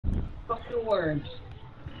fucking words.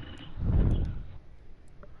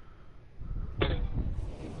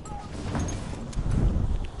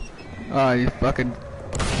 Oh, you fucking...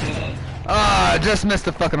 Ah, I just missed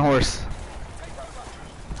the fucking horse.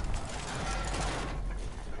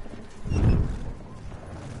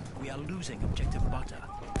 We are losing objective butter.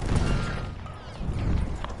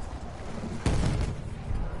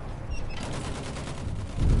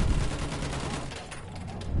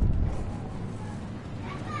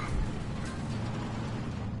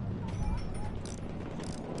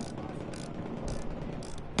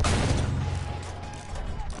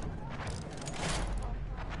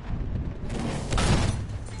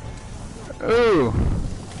 Ooh.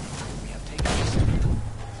 We have taken the sector.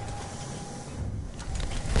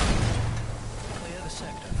 Clear the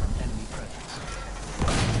sector from enemy presence.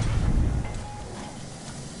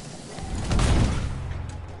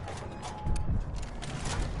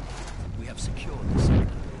 We have secured the sector.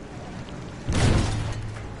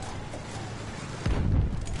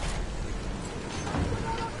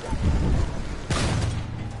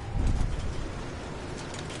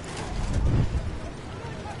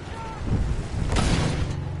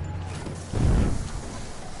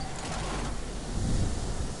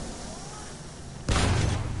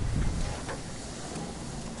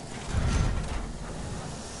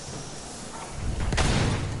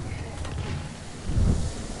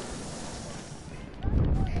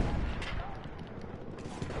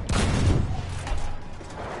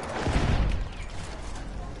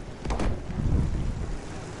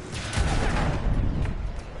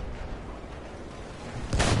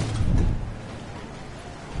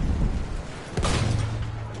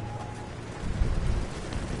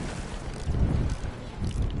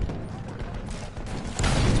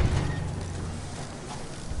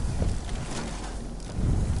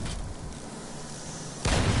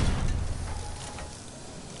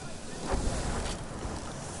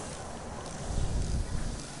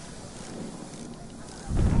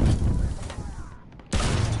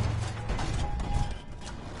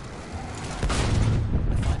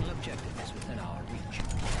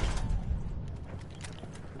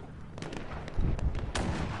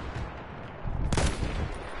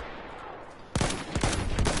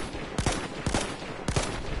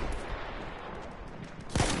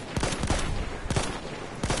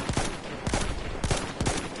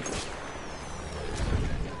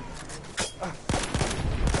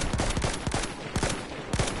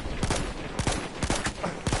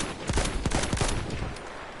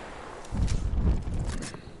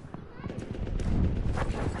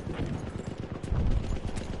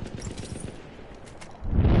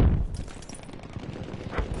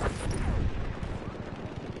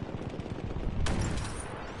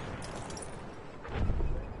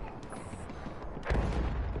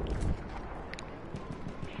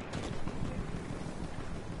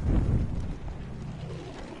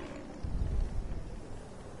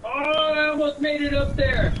 Made it up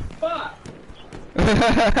there. Fuck.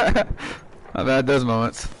 I've had those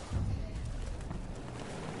moments.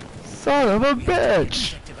 Son of a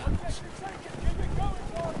bitch!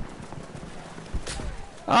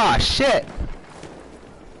 Ah, shit!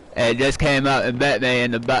 It just came up and bit me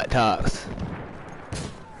in the buttocks.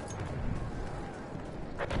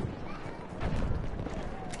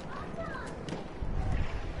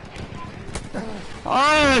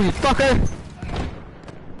 Oh, you fucker!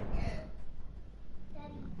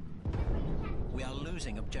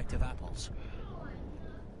 Objective apples.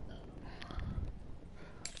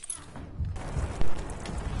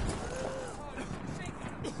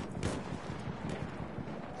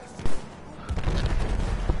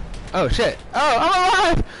 Oh shit! Oh,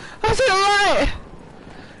 I'm alive! I'm still alive!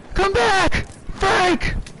 Come back!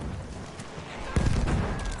 Frank!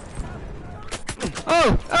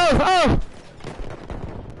 Oh! Oh! Oh!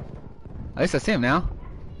 At least I see him now.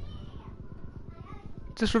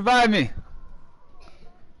 Just revive me!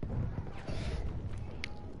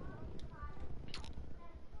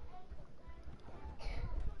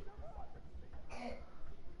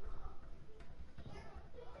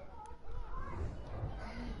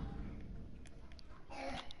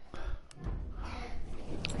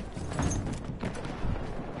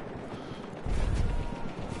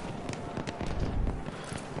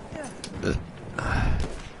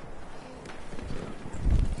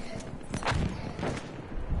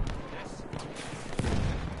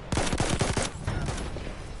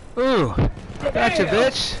 Ooh, gotcha,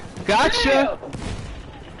 bitch. Gotcha.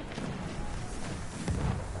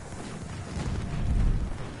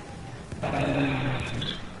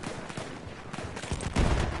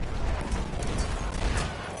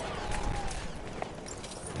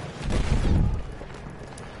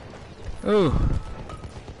 Ooh.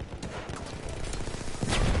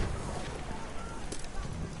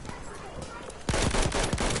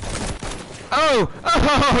 Oh!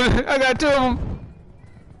 Oh! I got two of them!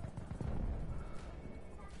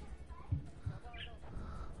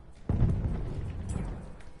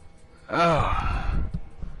 Oh.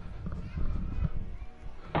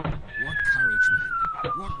 What courage,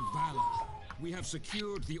 men. What valor. We have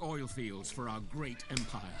secured the oil fields for our great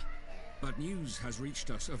empire. But news has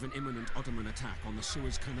reached us of an imminent Ottoman attack on the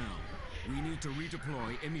Suez Canal. We need to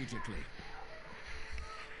redeploy immediately.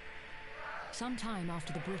 Sometime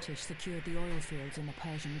after the British secured the oil fields in the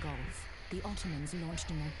Persian Gulf, the Ottomans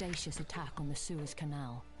launched an audacious attack on the Suez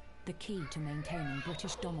Canal, the key to maintaining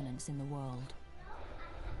British dominance in the world.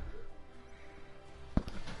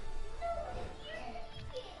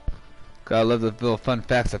 God, I love the little fun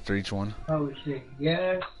facts after each one. I would say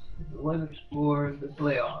yes, the weather's for the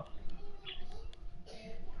playoffs.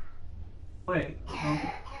 Wait,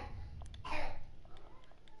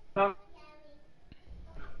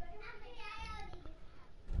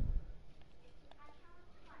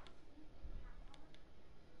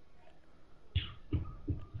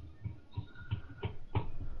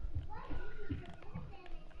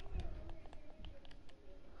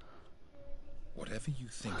 Whatever you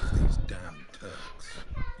think of these damn Turks,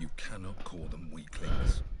 you cannot call them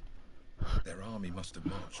weaklings. Their army must have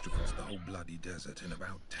marched across the whole bloody desert in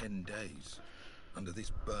about 10 days, under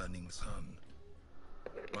this burning sun.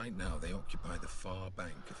 Right now, they occupy the far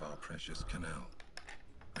bank of our precious canal.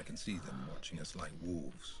 I can see them watching us like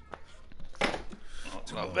wolves.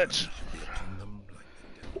 Oh, bitch. Should be upon them like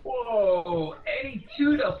the devil. whoa,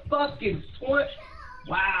 82 to fucking 20.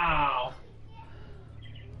 Wow.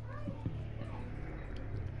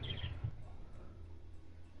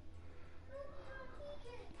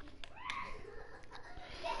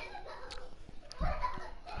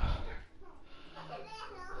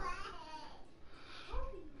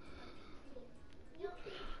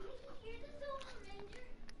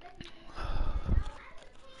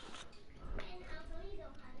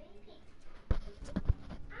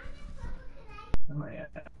 Oh, yeah.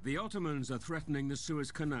 The Ottomans are threatening the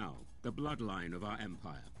Suez Canal, the bloodline of our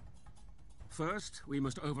empire. First, we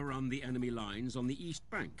must overrun the enemy lines on the east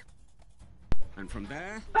bank. And from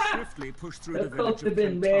there, swiftly push through the They're village supposed to of have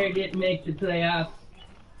been there, Trenton. didn't make the playoffs.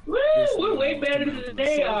 Woo! This We're will way allow us better to mount than an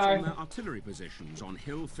they assault on are. their artillery positions on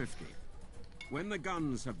Hill 50. When the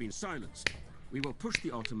guns have been silenced, we will push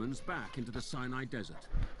the Ottomans back into the Sinai Desert.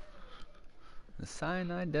 The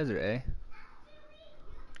Sinai Desert, eh?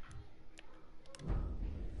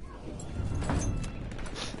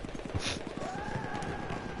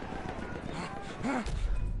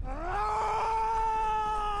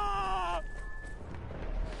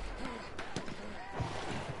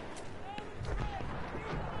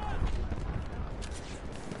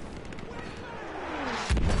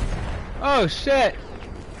 Oh shit!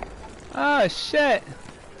 Oh shit!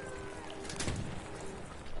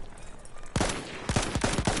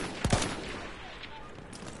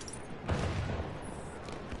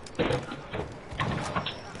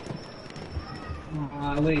 Oh,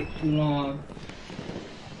 I wait too long.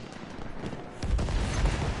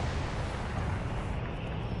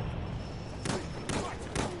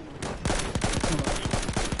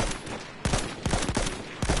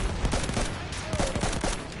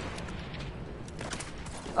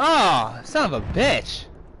 Oh, son of a bitch!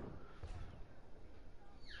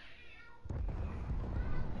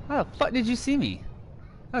 How the fuck did you see me?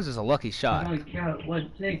 That was just a lucky I shot. only count one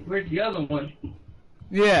thing. Where's the other one?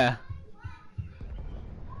 Yeah.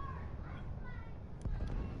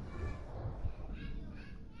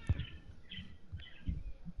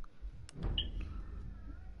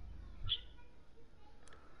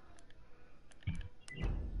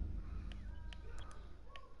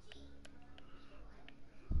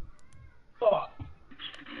 Fuck.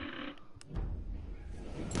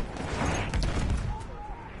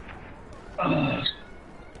 Ugh.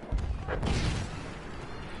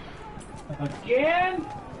 Again?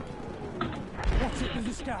 Watch it, there's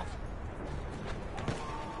a scout.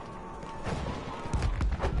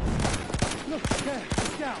 Look, there, the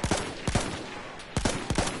scout.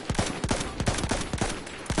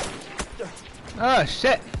 Oh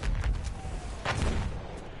shit!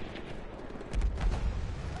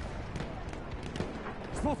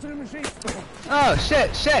 Spotted a machine. Oh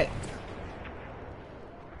shit! Shit!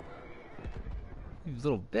 You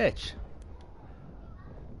little bitch!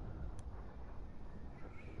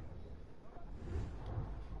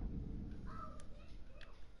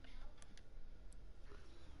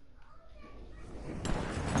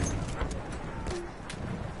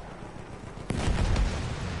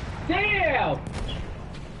 Damn!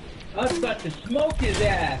 I was about to smoke his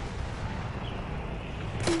ass.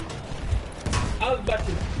 I was about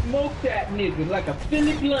to smoke that nigga like a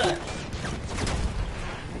Philly blunt.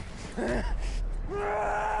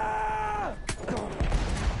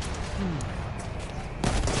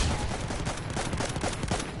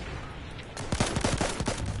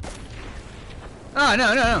 Oh,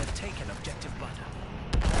 no, no, no. Taken objective butter.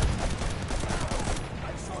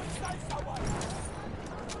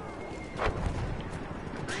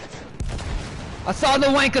 I saw the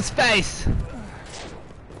wanker's face.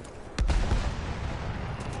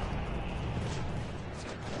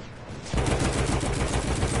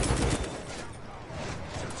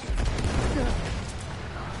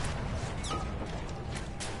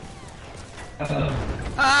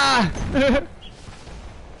 Ah!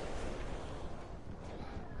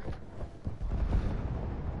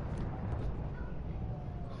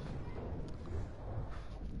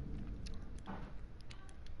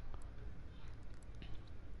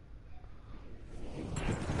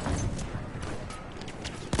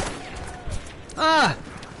 Ah!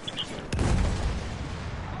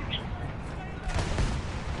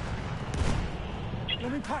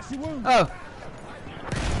 Let me patch your wound. Oh!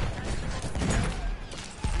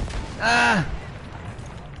 Ah!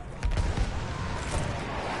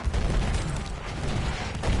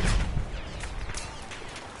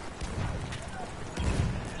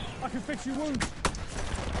 I can fix your wounds.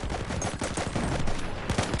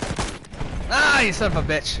 Ah, you son of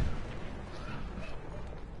a bitch!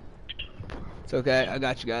 It's okay, I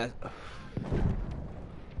got you guys.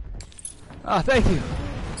 Oh, thank you!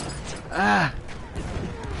 Ah!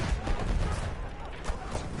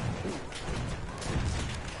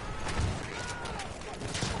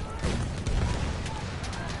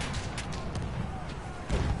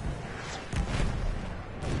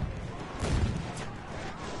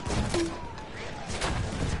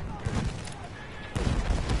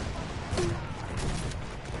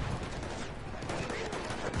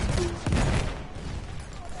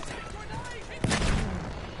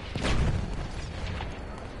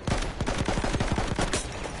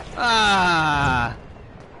 Ah!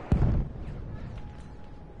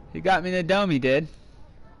 He got me in the dome, he did.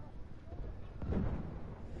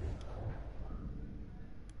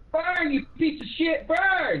 Burn, you piece of shit,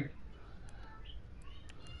 burn!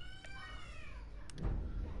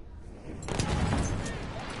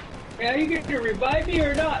 Are you going to revive me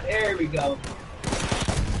or not? There we go.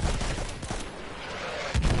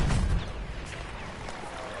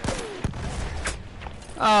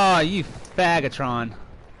 Oh, you fagatron.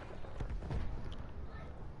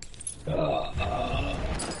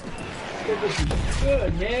 This is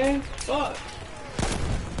good, man. Fuck.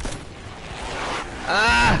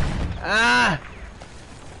 Ah! Ah!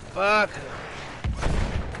 Fuck.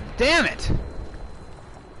 Damn it!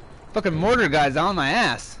 Fucking mortar guy's on my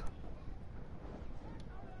ass.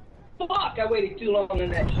 Fuck, I waited too long on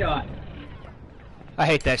that shot. I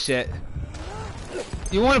hate that shit.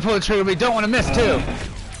 You want to pull the trigger, but you don't want to miss, too.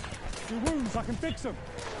 Your wounds, I can fix them.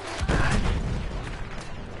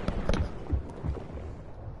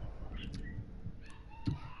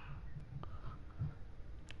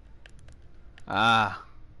 Ah.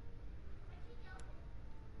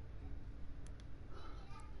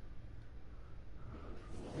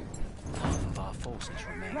 Half of our forces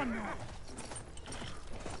remain.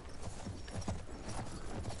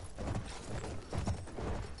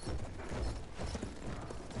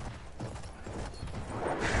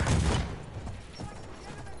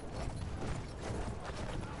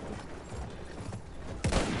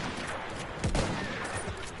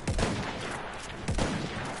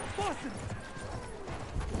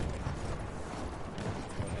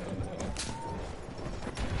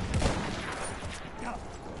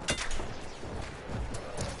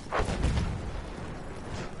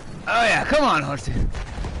 Oh yeah, come on, horsey.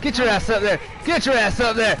 Get your ass up there. Get your ass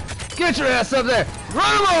up there. Get your ass up there.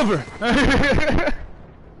 Run him over.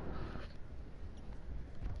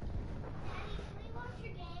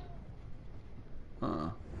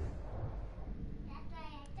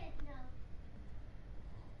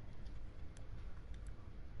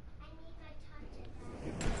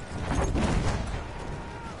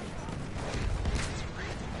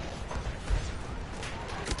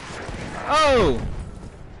 Oh!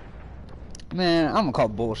 Man, I'm gonna call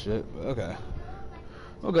bullshit. Okay.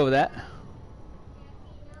 We'll go with that.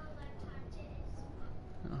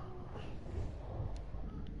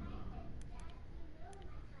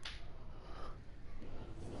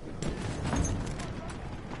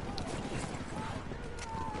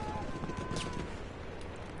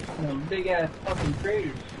 Them big ass fucking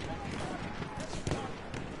craters.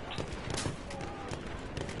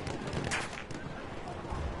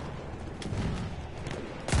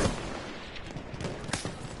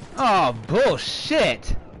 Oh,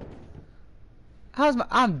 bullshit! How's my...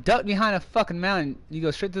 I'm ducked behind a fucking mountain. You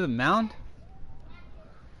go straight through the mound?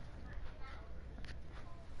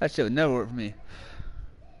 That shit would never work for me.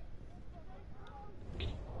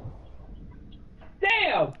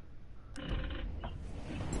 Damn!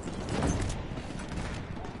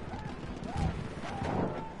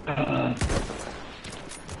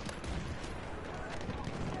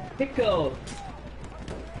 Pickles!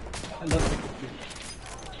 I love pickles.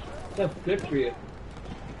 That's good for you.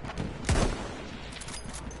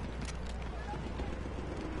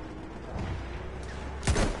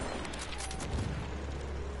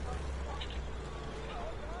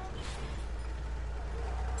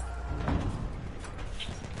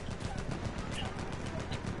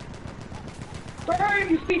 Burn,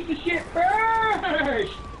 you piece of shit! Burn!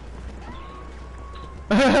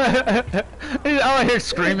 I hear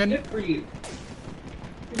screaming. Good for you.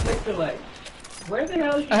 Your sister like, where the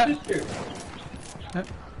hell is your sister?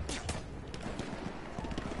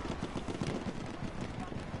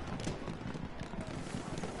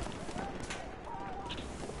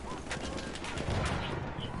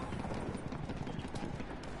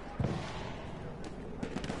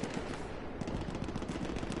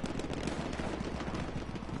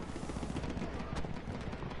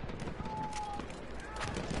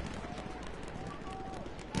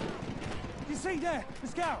 You see there, the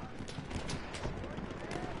scout.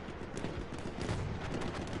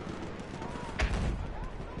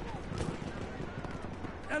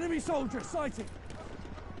 Enemy soldier sighted.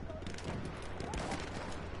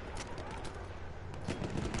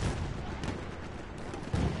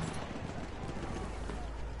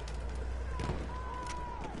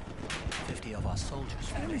 Of our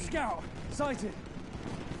soldiers Enemy remain. scout sighted.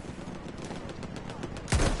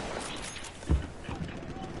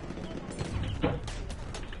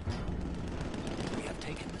 We have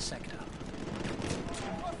taken the sector.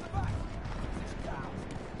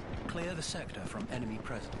 Clear the sector from enemy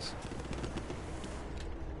presence.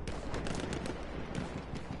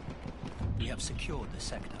 We have secured the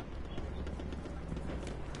sector.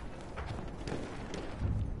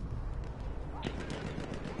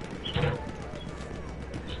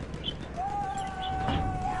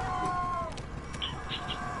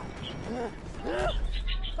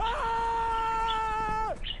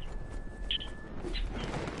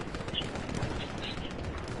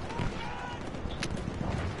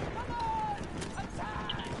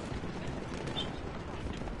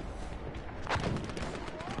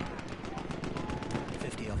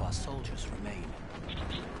 Of our soldiers remain.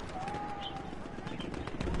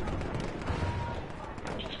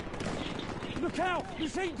 Look out!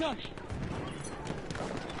 Machine gun!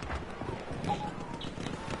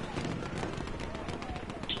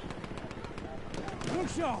 Look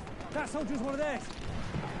sharp! That soldier's one of theirs.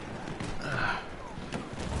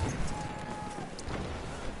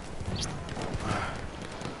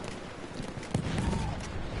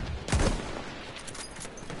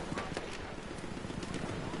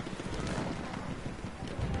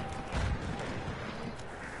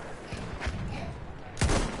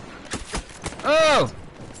 Oh!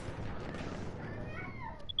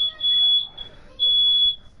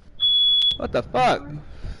 What the fuck?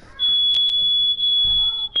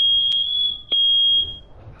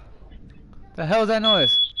 The hell is that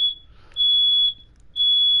noise?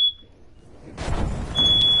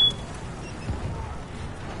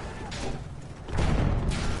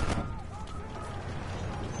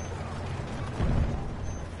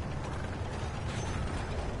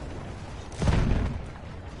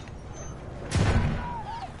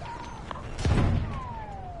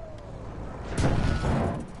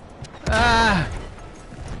 Ah!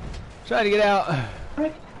 Try to get out.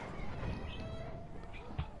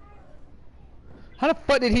 How the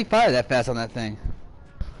fuck did he fire that fast on that thing?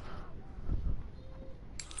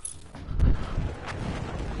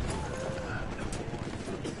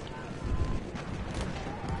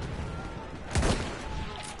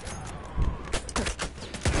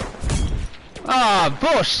 Ah,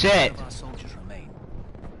 bullshit! Of our soldiers remain.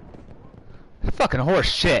 Fucking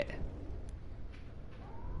horse shit.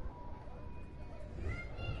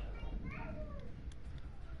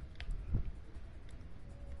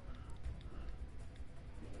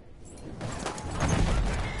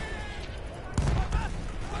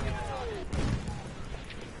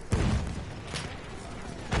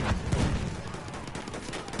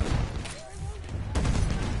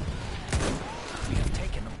 We have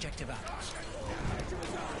taken objective Atlas.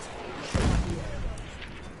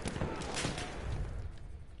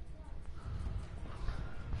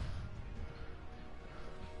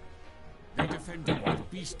 They defended with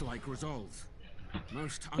beast-like resolve.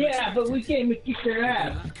 Most Yeah, but we unexpected. came to kick their We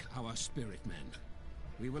ass. lack our spirit men.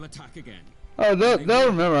 We will attack again. Oh, they'll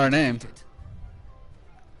remember our name. Defeated.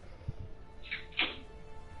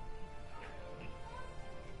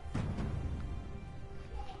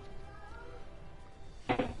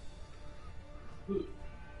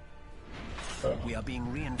 We are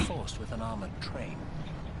being reinforced with an armored train.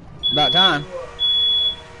 About time.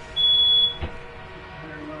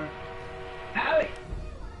 Alex!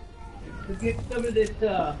 Let's get some of this,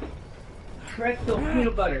 pretzel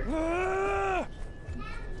peanut butter.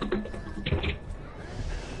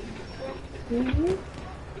 Mm-hmm.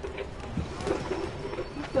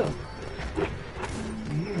 Some.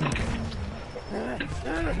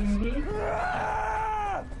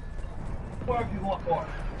 More if you want more.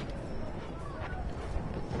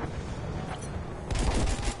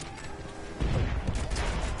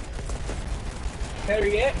 Better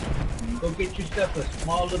yet, go get yourself a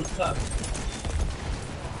small little cup.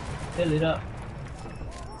 Fill it up.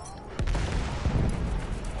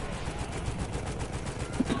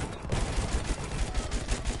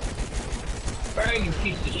 Burn, you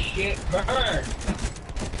piece of shit. Burn!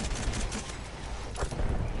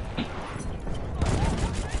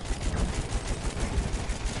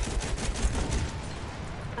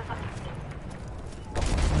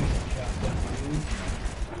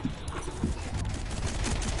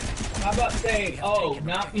 How about saying, oh,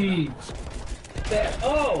 not say,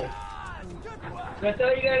 oh. That's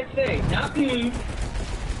all you gotta say, not You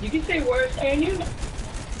can say words, can you?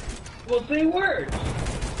 Well, say words.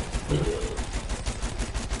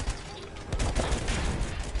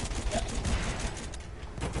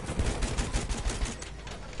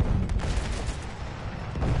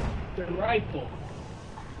 The rifle.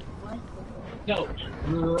 No,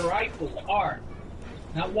 rifle, R.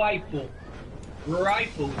 Not rifle.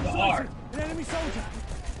 Rifle with the R. An enemy soldier!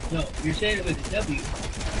 No, you're saying it with a W.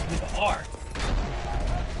 With the R.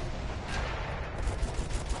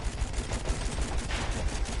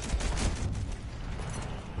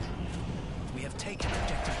 We have taken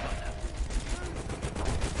objective butter.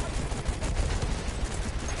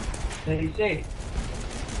 How do you say it?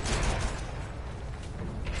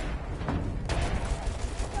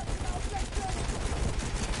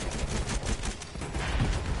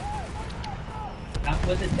 Not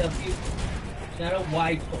with a W. It's not a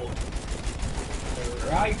rifle. It's a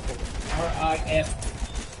rifle.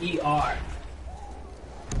 R-I-F-E-R.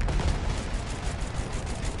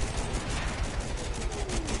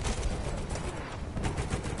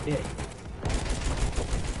 Yeah.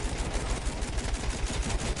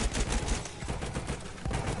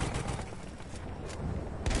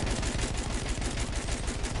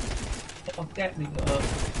 Fuck that nigga up.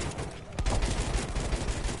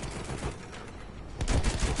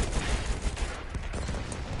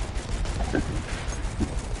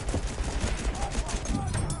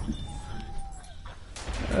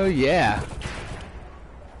 Oh yeah.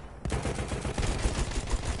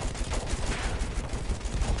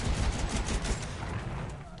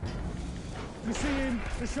 You see him?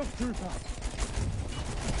 The shock trooper.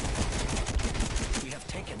 We have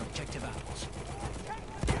taken objective apples.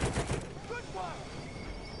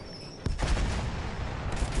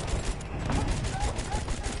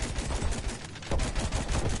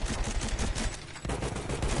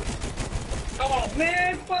 Oh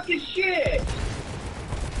man, fucking shit!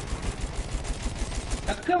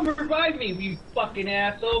 Now come revive me, you fucking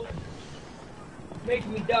asshole! Make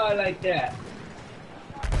me die like that.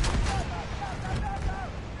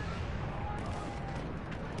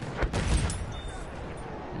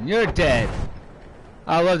 And you're dead.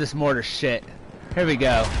 I love this mortar shit. Here we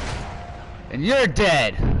go. And you're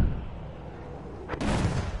dead.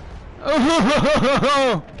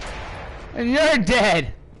 Oh, and you're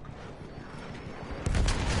dead.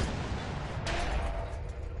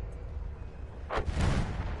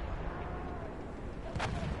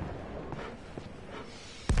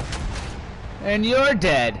 And you're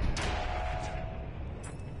dead.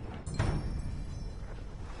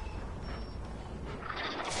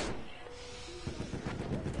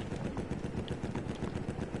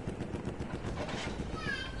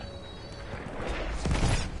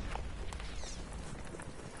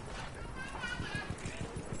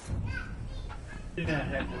 We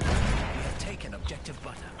have taken objective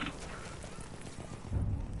butter.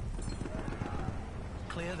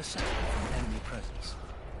 Clear the sector from enemy presence.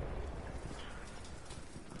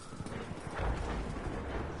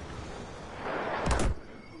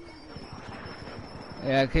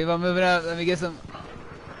 Yeah, keep on moving up. Let me get some.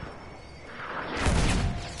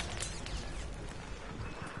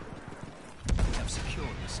 We have secured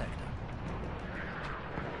the sector.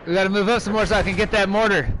 We gotta move up some more so I can get that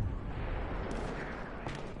mortar.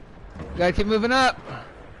 Gotta keep moving up.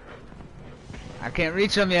 I can't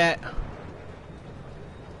reach them yet.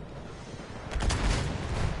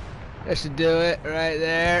 That should do it right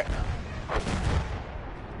there.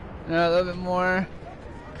 No, a little bit more.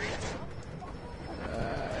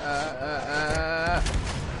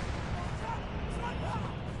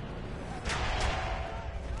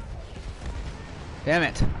 Damn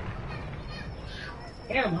it.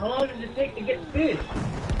 Damn, how long does it take to get fish?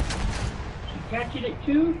 You catching it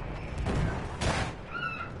too?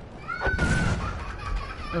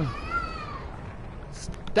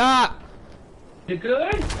 Stop! You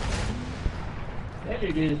good? There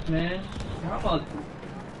it is, man. I'm almost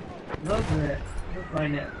love that. We'll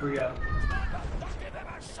find that for you.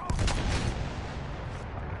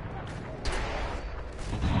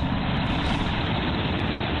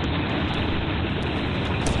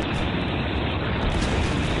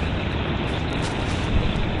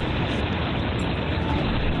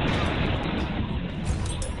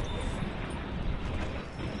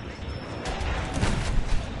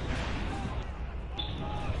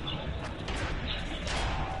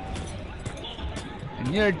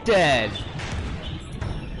 And you're dead.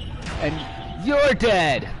 And you're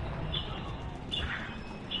dead.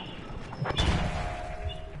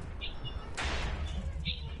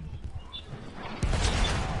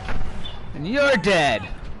 And you're dead.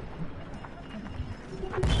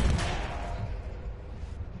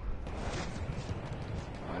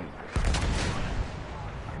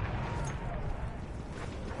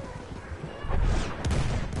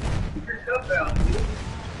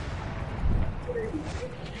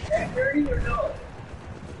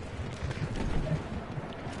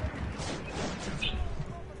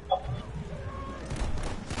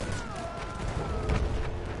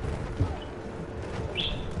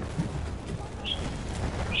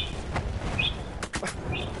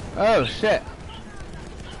 Oh shit.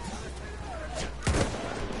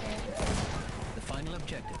 The final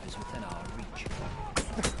objective is within our reach.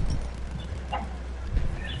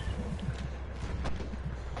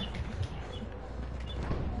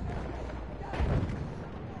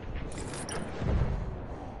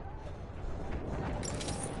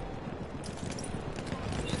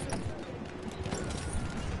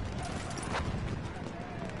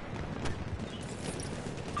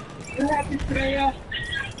 What happened, Freya?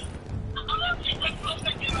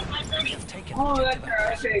 Oh, that's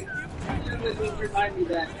right. Okay. This will remind me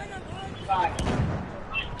that. Bye.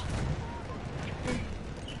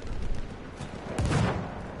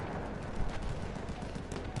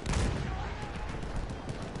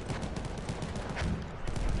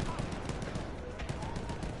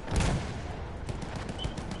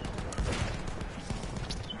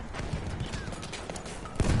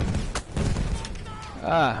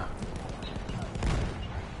 Ah.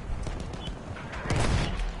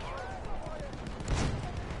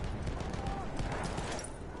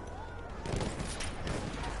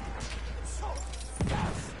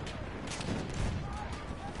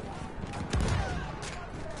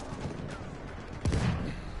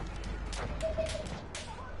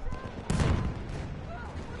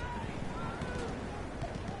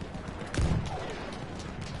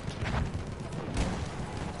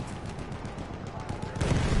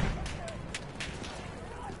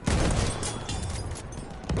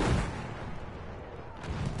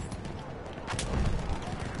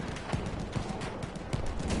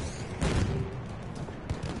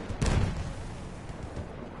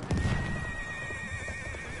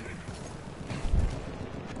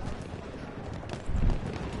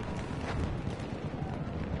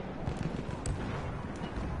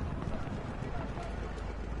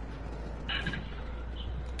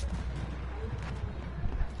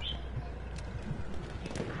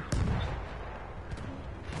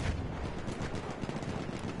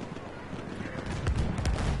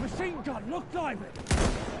 Machine gun, look lively!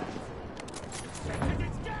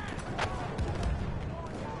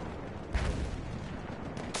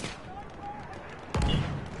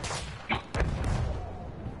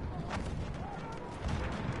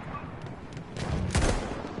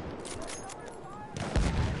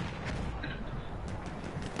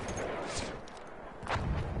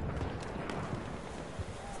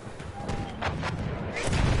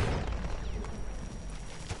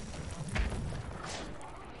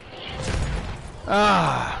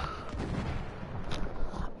 Ah.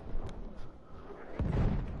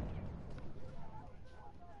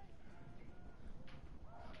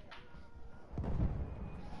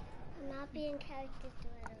 I'm not being character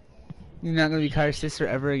forever. You're not gonna be Kara's sister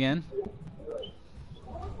ever again?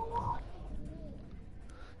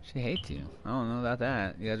 She hates you. I don't know about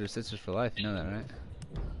that. You guys are sisters for life. You know that, right?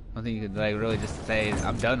 I don't think you could like really just say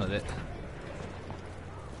I'm done with it.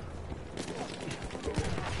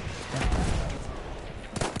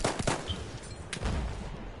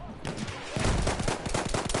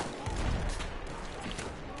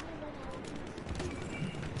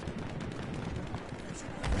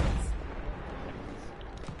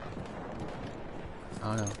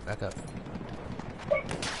 Oh no, back up.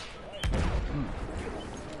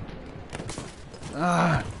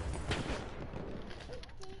 Ah.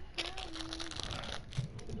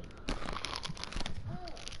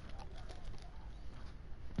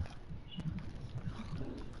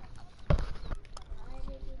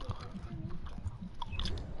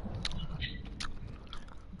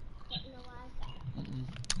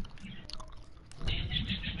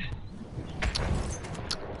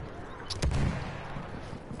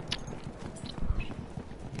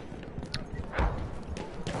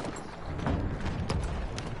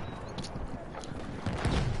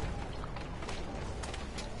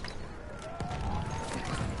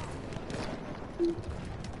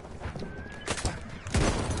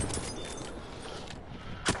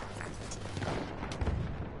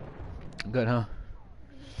 Good, huh?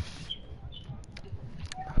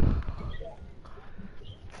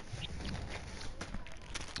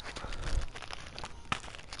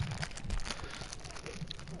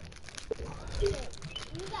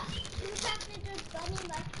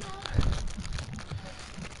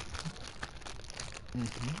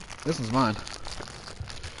 This one's mine.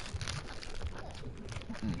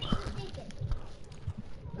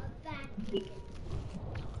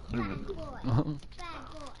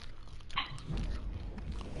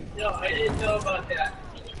 No, I didn't know about that.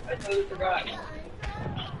 I totally forgot.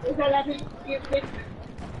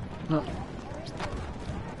 No.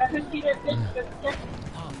 Half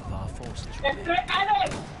of our forces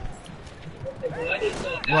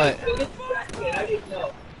What? I didn't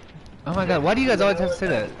know. Oh my god, why do you guys always have to say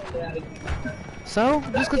that? So?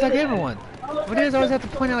 Just because I gave her one. Why do you guys always have to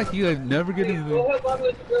point out like you guys never get anything?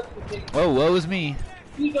 Oh, woe is me.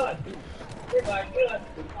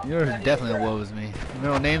 You're definitely a woe is me. Your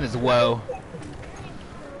middle name is Woe.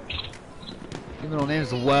 Your middle name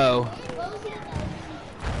is Woe.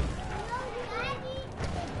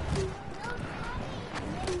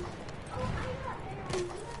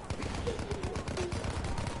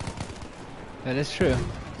 That is true.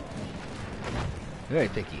 Very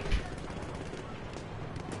picky.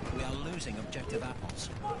 We are losing objective apples.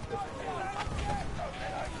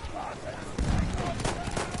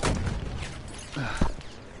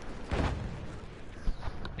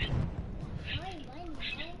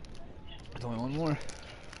 There's only one more.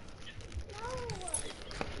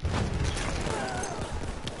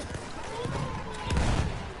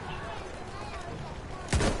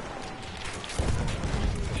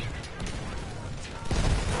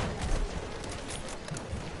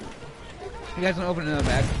 You guys want to open another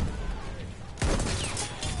bag?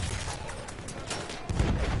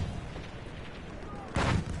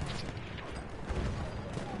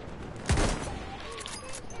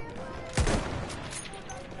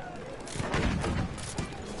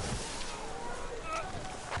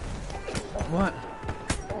 What?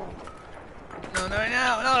 No, no,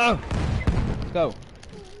 no, no! Go.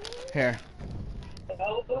 Here.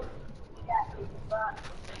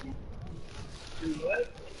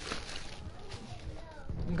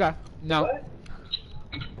 Okay. No. What?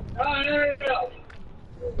 Oh, no.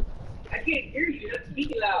 I can't hear you. That's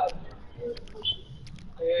speak loud.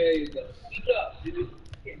 There you go. Speak up, dude.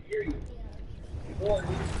 I can't hear you. Go on,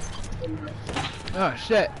 dude. Oh,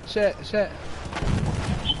 shit.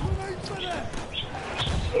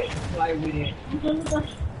 Fly with it.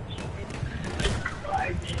 Fly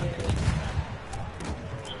with it.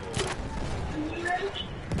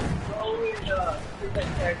 Go in the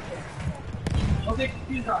okay,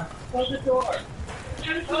 excuse me. Close the door.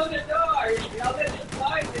 Close the door. Y'all let the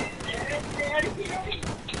flies in, man. I can't hear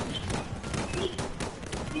you.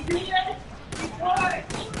 You do that? Be quiet.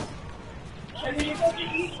 And then you're going to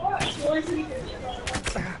eat what?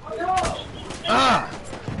 Oh, no. Ah!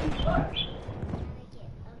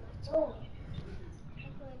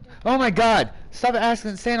 Oh my god! Stop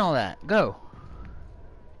asking and saying all that. Go.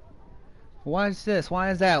 Why is this?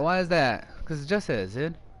 Why is that? Why is that? Because it just is,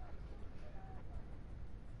 dude.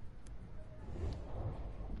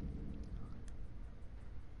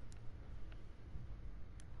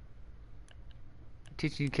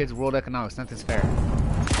 Teaching you kids world economics, nothing's fair.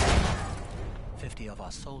 50 of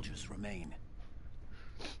our soldiers remain.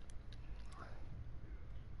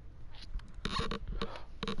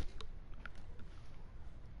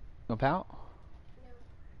 No pout?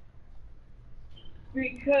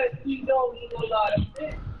 because he don't eat a lot of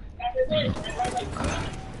fish.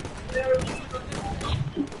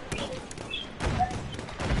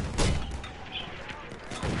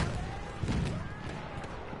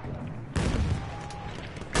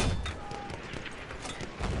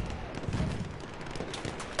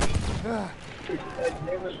 I've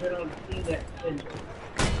never been on a team that's been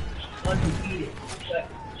undefeated, but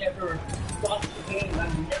never lost the game.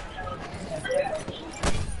 I've never been on a team like that.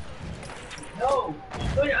 No,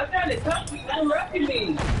 I'm trying to talk to you. You're interrupting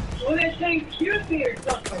me. Well, that thing excuse me or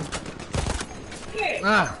something. Yeah.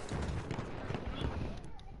 Ah.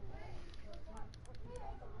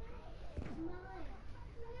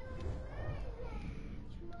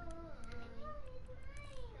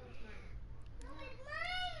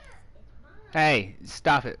 Hey,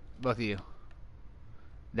 stop it, both of you.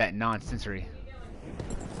 That nonsensory.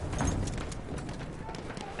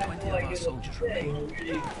 20 of our soldiers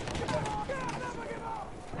remain.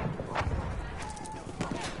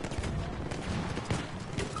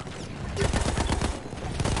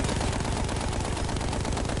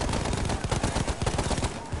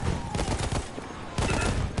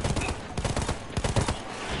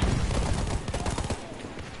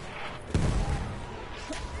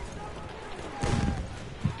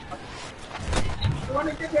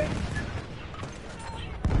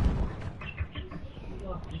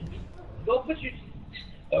 Go put your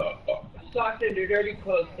socks and your dirty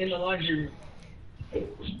clothes in the laundry room. And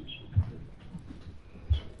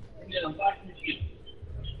then I'm washing your shoes.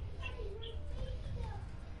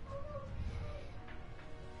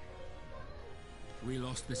 We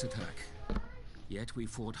lost this attack, yet we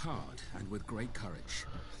fought hard and with great courage.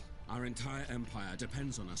 Our entire empire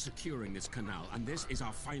depends on us securing this canal, and this is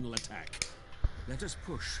our final attack. Let us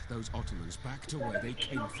push those Ottomans back to where they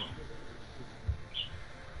came from.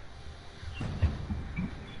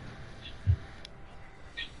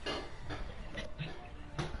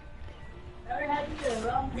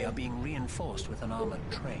 We are being reinforced with an armored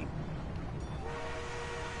train.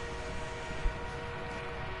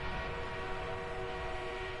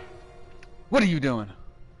 What are you doing?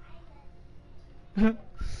 Those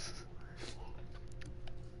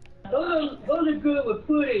are good with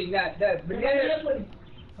pudding. That banana pudding.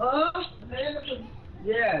 Huh? Banana pudding.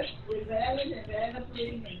 Yes. With banana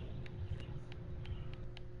pudding.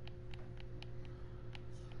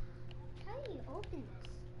 How do you open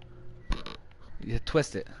this? You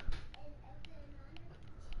twist it.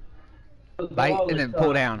 Bite and then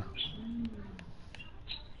pull down.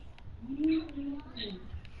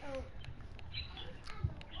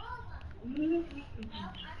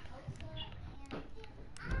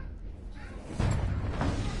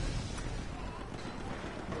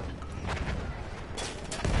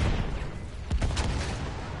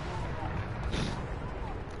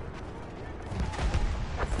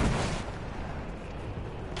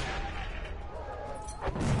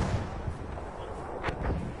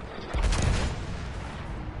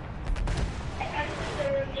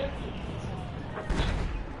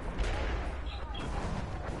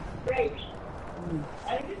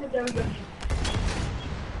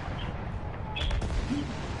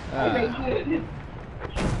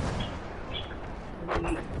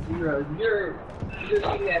 You're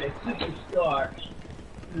looking at a superstar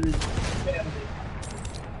in this family.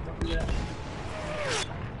 Yeah.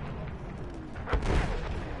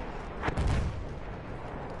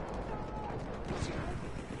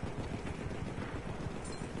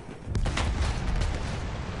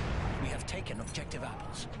 We have taken objective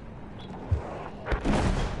apples.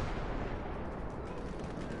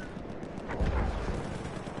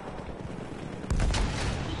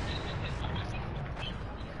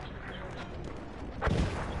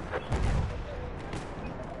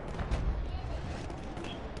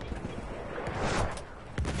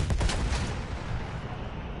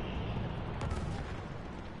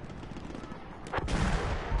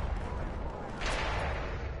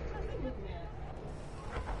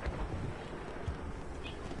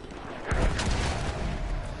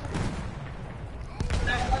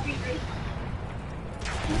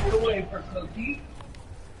 Away for cookie.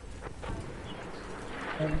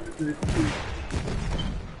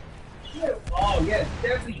 Oh yes,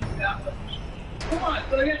 definitely that one. Come on,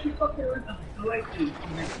 so I got you fucking rhythm. I like you.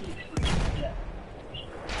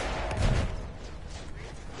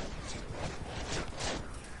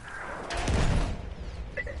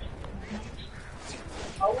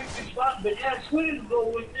 Always been fun, but yeah, Sweden go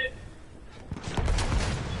with it.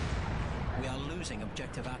 We are losing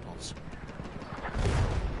objective apples.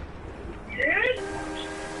 Yes?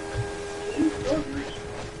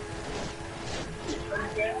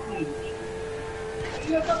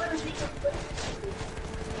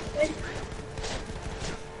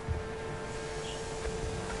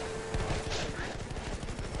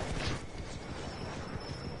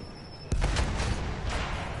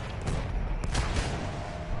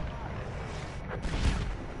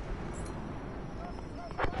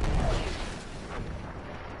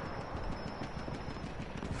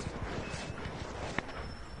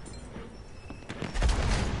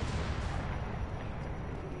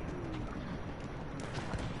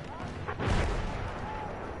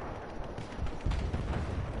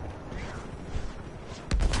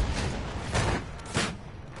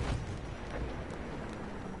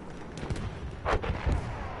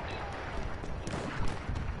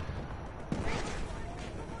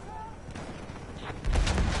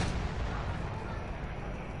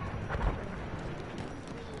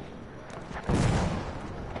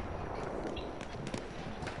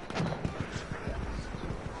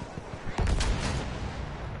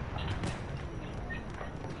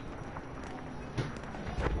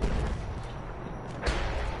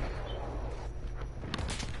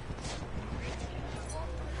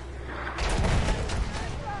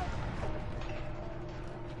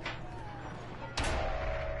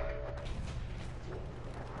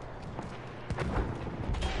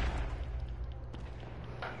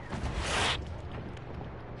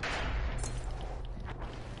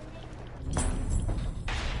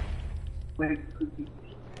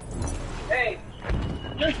 Hey,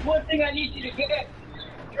 just one thing I need you to get.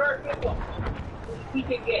 Jar of pickle. For the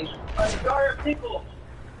weekend game. A jar of pickle.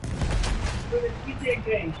 For the weekend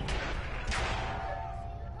game.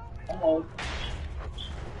 Almost.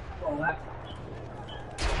 Oh, that.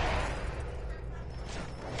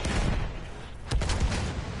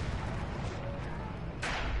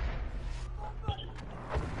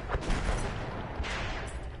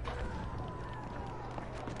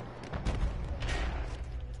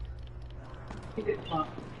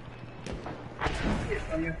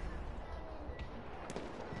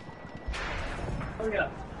 Oh yeah.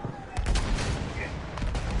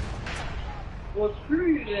 Well,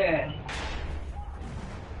 screw you then.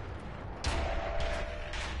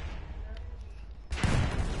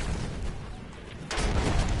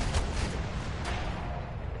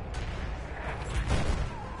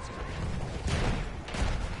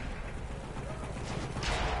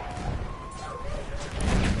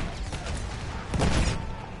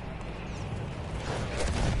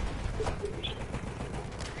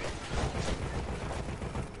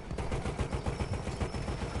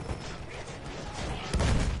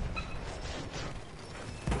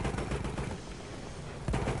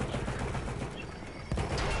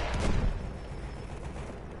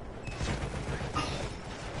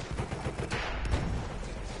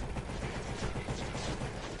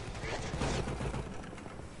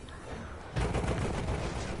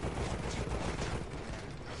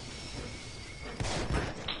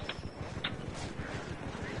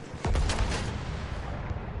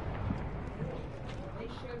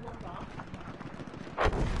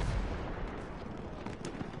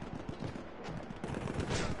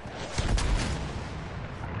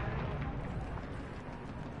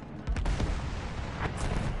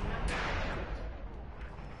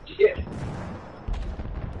 Shit.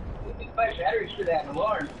 Buy batteries for that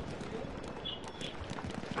alarm.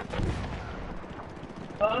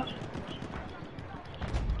 Huh?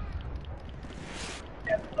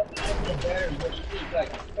 Yeah, batteries, but it's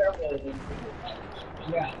like terrible.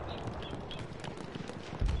 Yeah.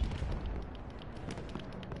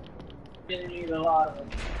 Didn't need a lot of them.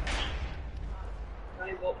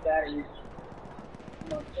 9-volt batteries.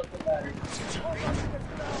 No, something batteries.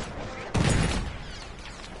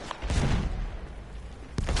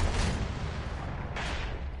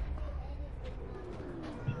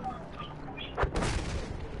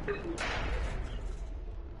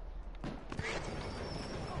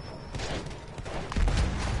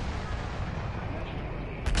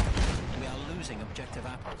 We are losing objective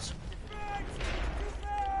apples.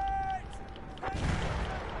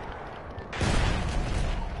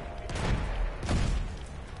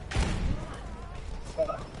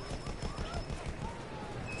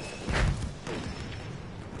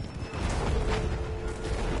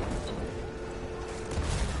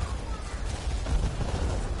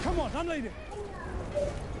 Come on, I'm leading.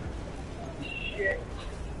 Shit.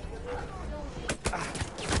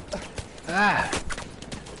 Ah!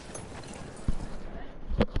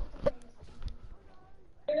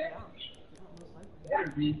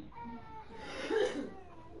 Better be.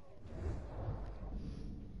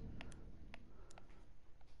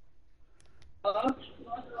 Huh?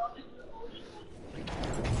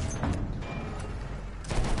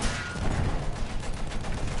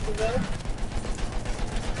 though.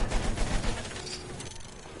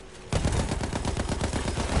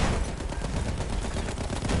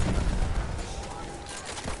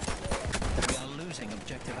 We are losing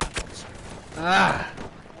objective apples. Ah!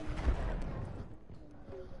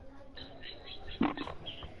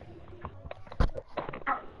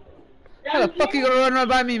 How the fuck are you gonna run right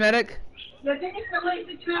by me, medic? I think it's the late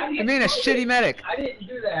the time. I'm being a shitty medic. I didn't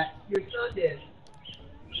do that. Your son did.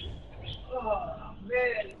 Oh,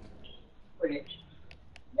 man. Wait.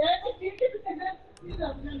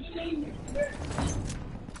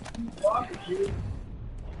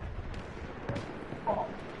 Oh.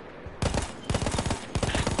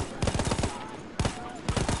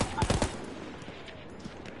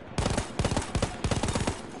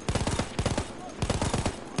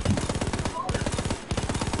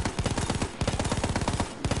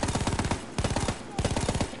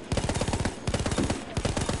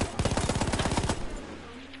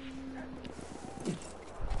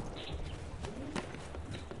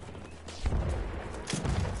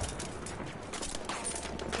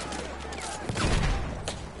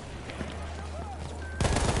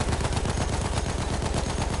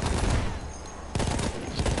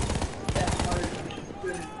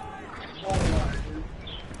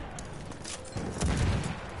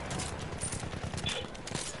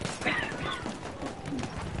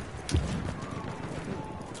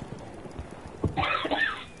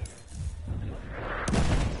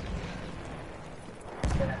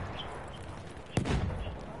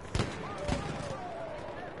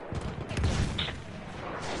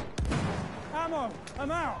 Ammo!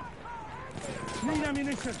 I'm out! Need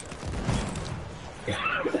ammunition!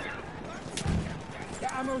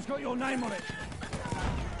 That ammo's got your name on it!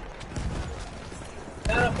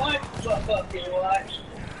 Not a bunch, fucking watch.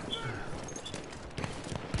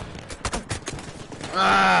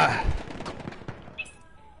 Ah!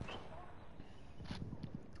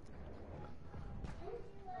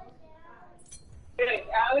 Hey,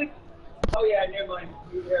 Alex? Oh yeah, never mind.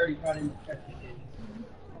 You already got him tested.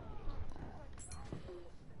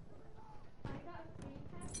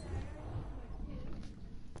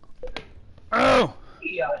 Oh!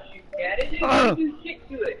 Yeah, shoot at it. Don't do shit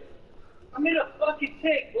to it. I'm in a fucking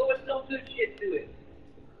tank. Lois, don't do shit to it.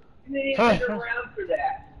 And they didn't sit around for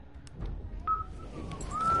that.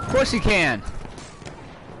 Of course you can.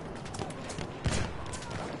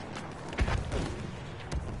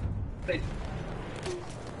 But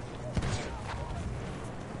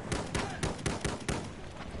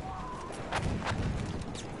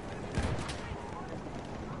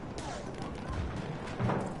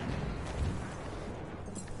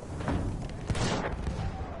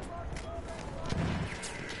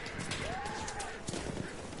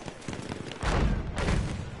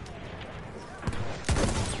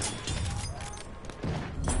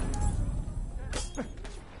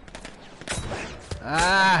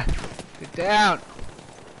Ah! Get down!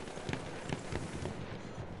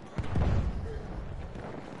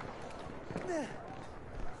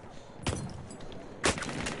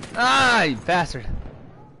 Ah, you bastard!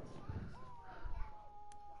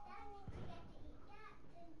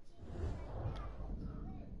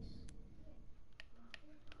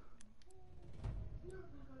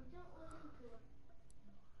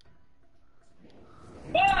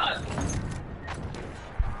 fuck!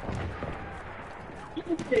 You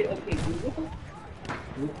can say, okay, Google.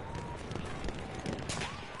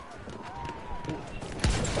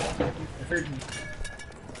 I heard you.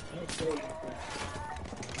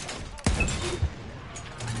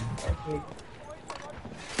 Okay. Okay.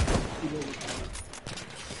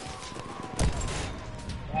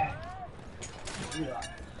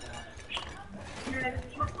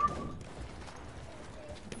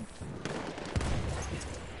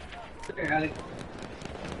 Okay, Alex.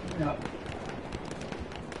 No.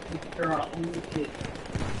 They're our only kids.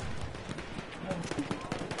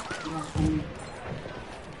 They're our only.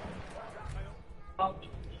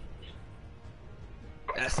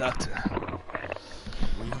 That sucked.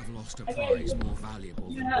 We have lost a prize more valuable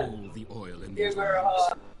than all the oil in these Give her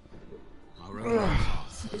lands. Our only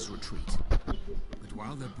path is retreat. But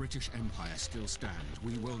while the British Empire still stands,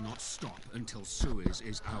 we will not stop until Suez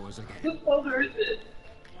is ours again. Whose folder is this?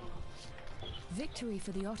 Victory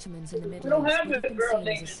for the Ottomans in the Middle don't East have would have it, been girl, seen as a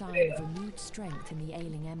named sign Sophia. of renewed strength in the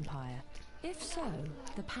ailing empire. If so,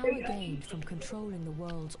 the power gained from controlling the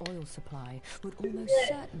world's oil supply would almost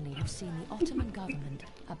certainly have seen the Ottoman government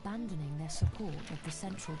abandoning their support of the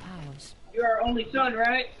Central Powers. You're our only son,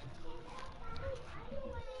 right?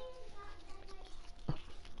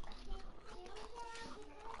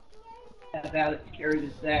 Have Alex carry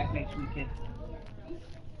the sack next weekend.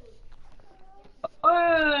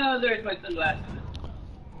 Oh, there's my sunglasses.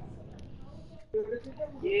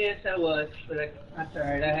 Yes, I was, but that's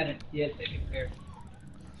alright. I had a second pair.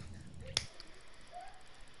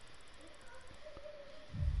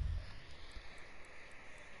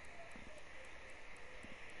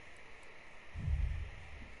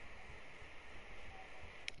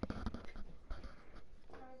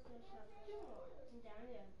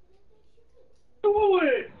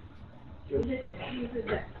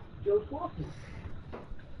 Joe Swanson.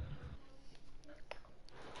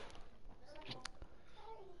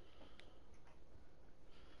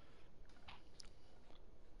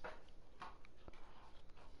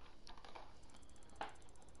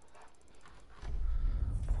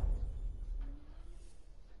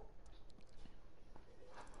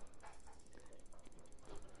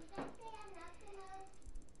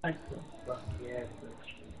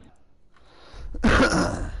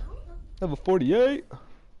 Level 48?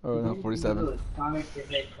 Oh, no, 47. Sonic the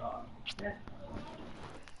Hedgehog.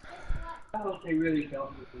 I hope they really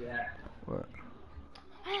don't do that. What?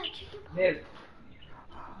 This.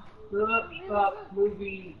 Look up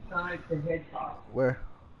movie Sonic the Hedgehog. Where?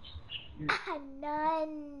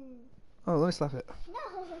 None. Oh, let me slap it. No.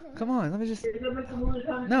 Come on, let me just... No.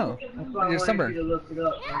 No, That's why I your wanted sunburn. you to look it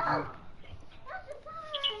up.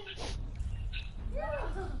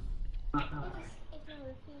 No.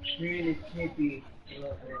 Really snippy. Guess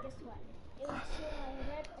what?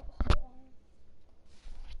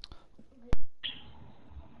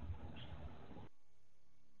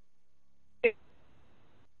 It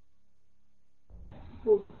was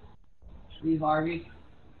red. Lee Harvey.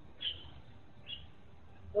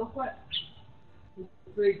 Look what?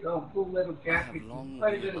 Big Full Metal I have Jacket. long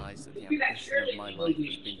Quite a bit realized that the see that ambition of my life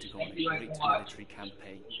has been to go on a great military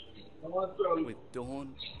campaign. With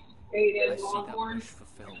Dawn, I see that wish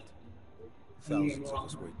fulfilled. Thousands of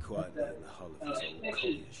us wait quietly in the hull of his old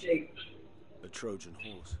collier ship. A Trojan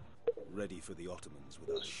horse, ready for the Ottomans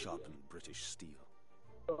with our sharpened British steel.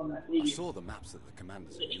 I saw the maps that the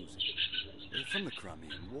commanders are using. They're from the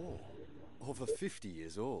Crimean War, over 50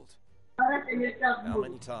 years old. How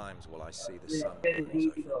many times will I see the sun rise over the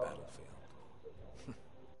battlefield?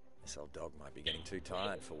 This old dog might be getting too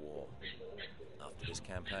tired for war. After this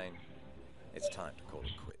campaign, it's time to call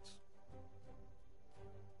it quits.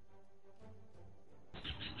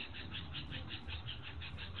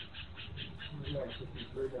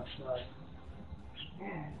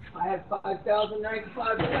 I have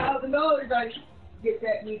 $5,095,000. I get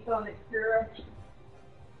that Nissan Xterra.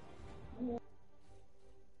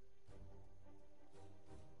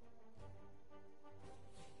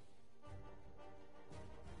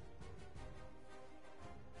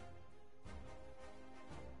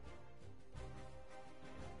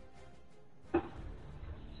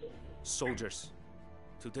 Soldiers,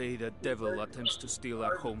 today the devil attempts to steal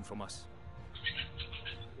our home from us.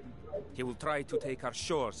 He will try to take our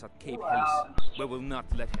shores at Cape Helles. We will not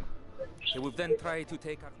let him. He will then try to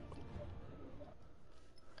take our...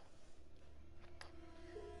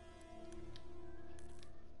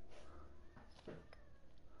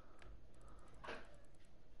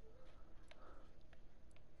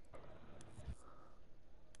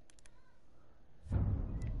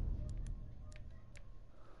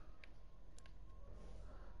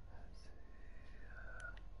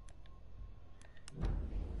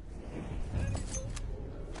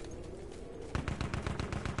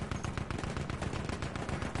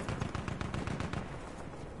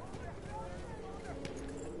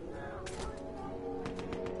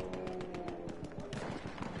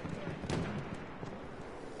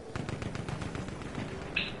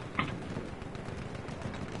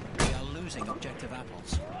 Objective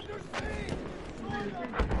apples.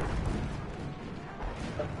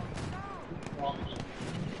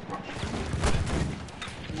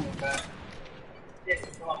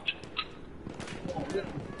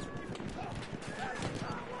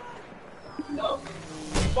 No.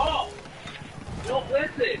 Ball. Don't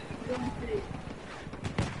listen.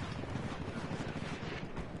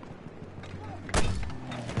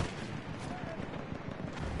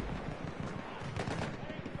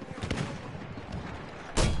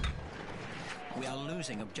 We are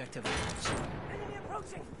losing objective apples. Enemy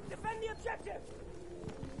approaching! Defend the objective!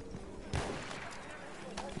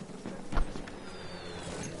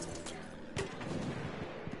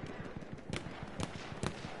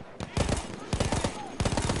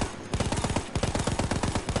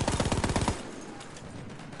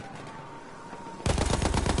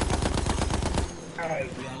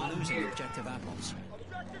 We are losing objective apples.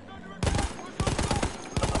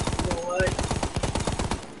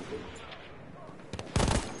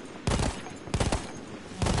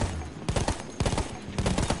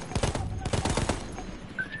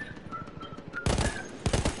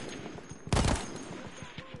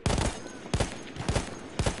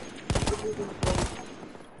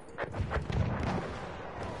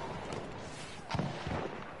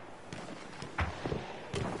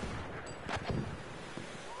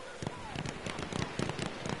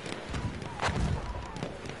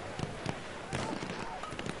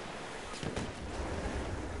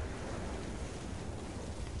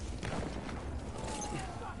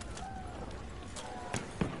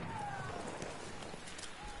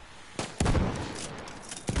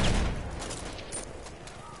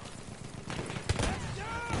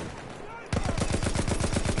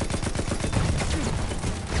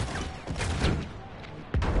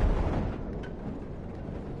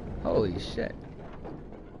 shit.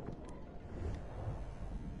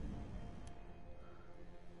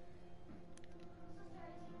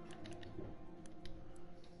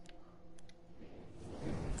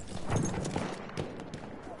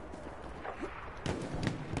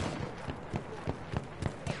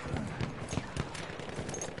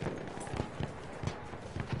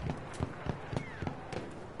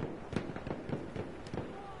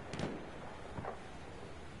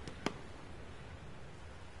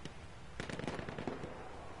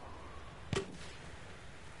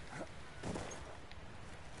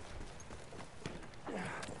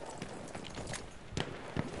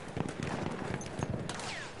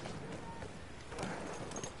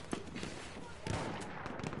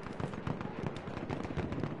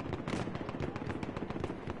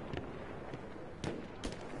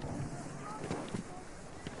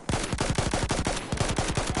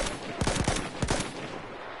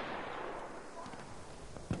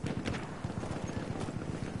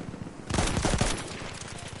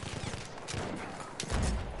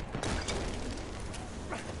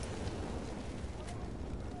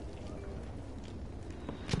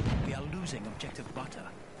 Losing objective butter.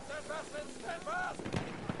 Stand fast, men! Stand fast!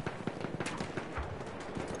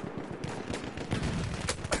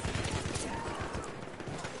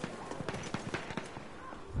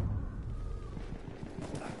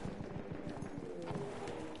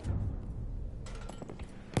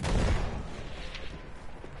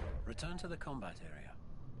 Return to the combat area.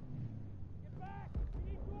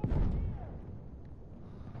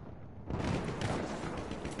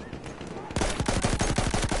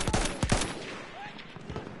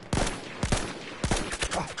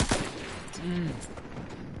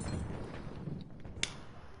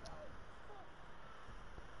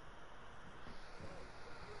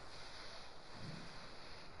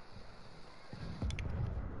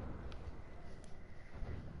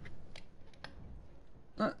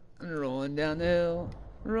 Rolling down the hill,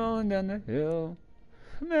 rolling down the hill.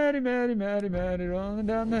 Maddie, Maddie, Maddie, Maddie, rolling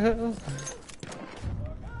down the hill.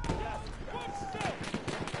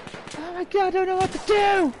 Oh my god, I don't know what to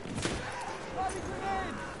do!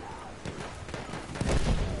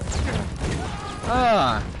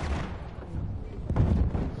 Ah!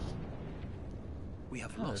 We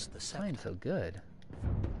have lost the scepter. Playing so good.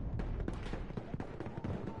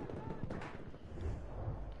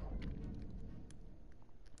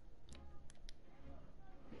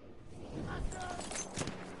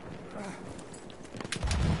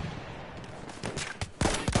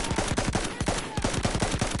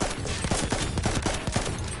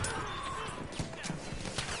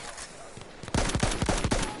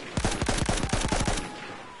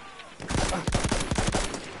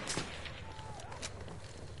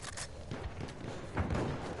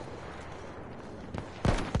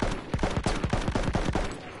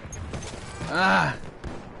 Ah!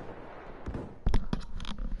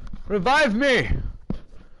 Revive me!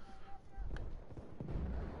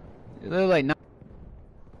 They're like, no.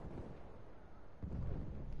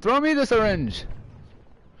 Throw me the syringe!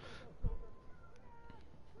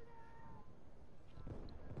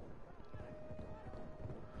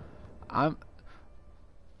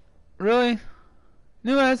 Really?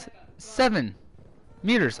 Nuez, 7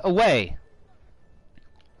 meters away.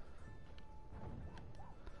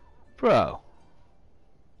 Bro.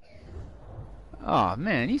 Oh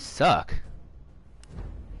man, you suck.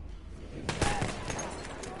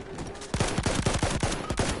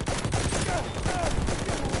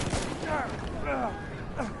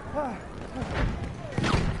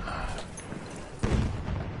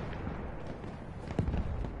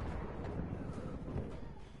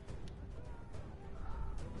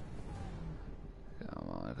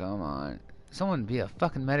 Come on. Someone be a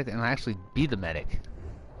fucking medic and actually be the medic.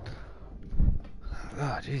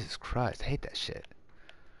 Oh, Jesus Christ, I hate that shit.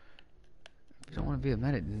 If you don't want to be a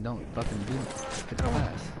medic, then don't fucking be the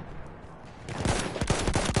class.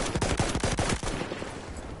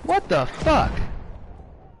 What the fuck?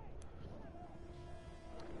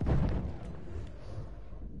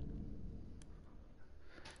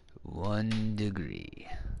 One degree.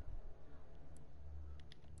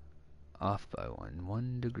 Off by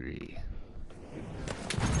 1 degree.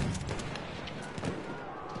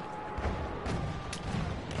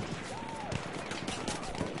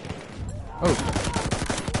 Oh.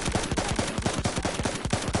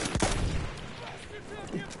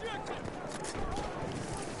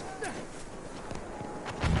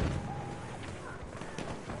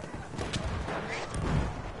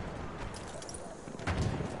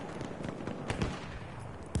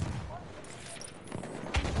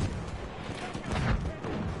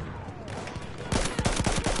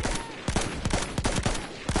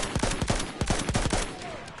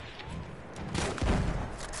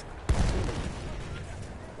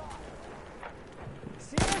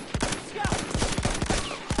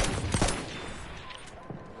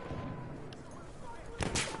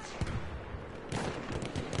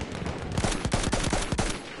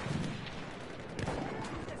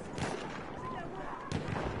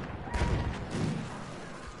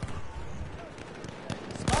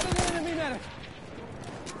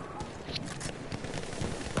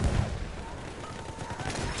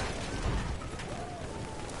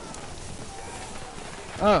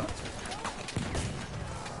 Oh.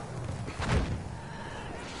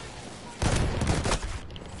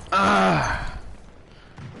 Ah.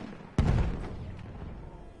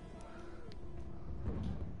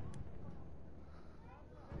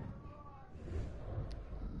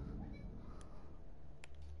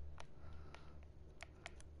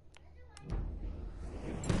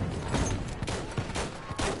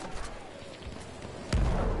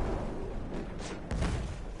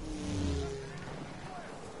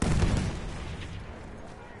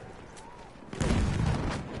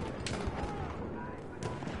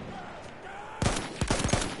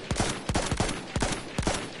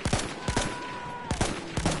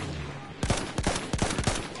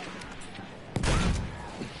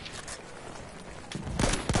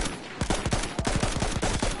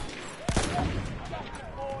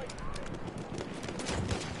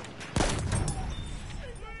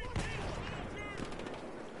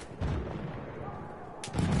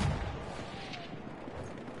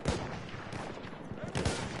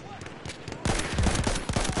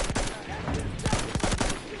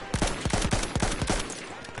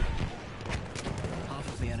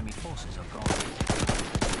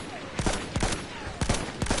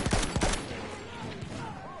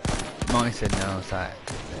 Mommy said no, so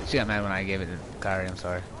she got mad when I gave it to Kyrie, I'm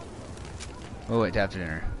sorry. We'll wait till after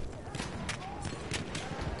dinner.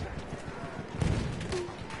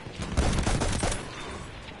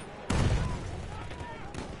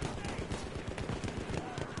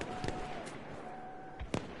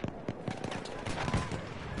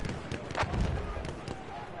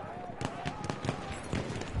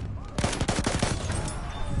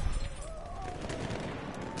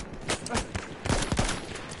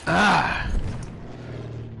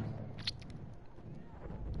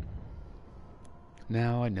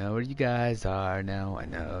 Now I know where you guys are. Now I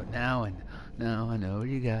know. Now I know where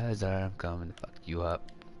you guys are. I'm coming to fuck you up.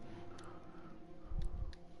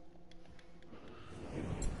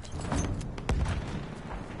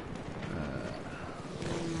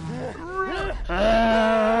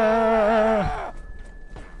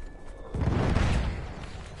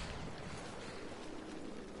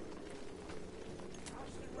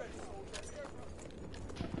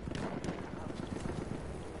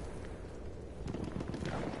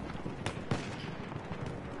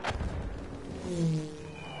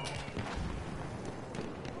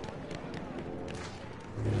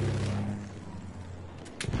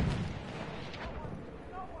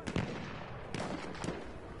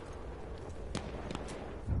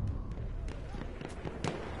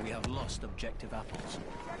 Objective apples.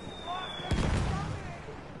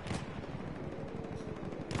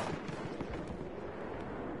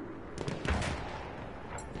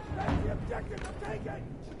 The objective is taken!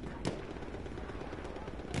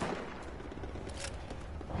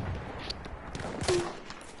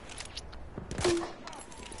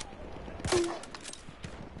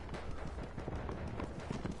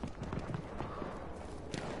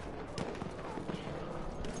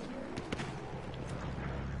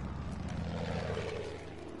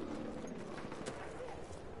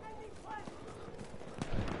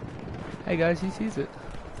 Hey guys, he sees it.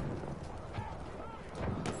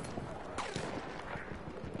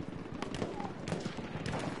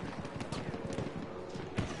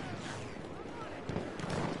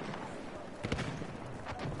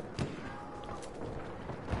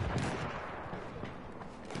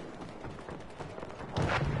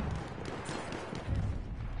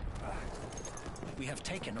 We have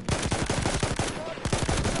taken a...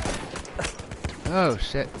 Oh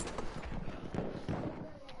shit.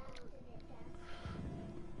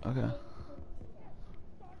 Okay.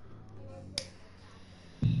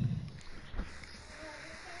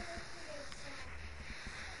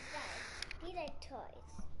 These are toys.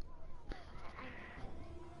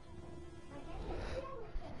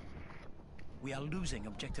 We are losing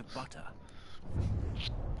objective butter.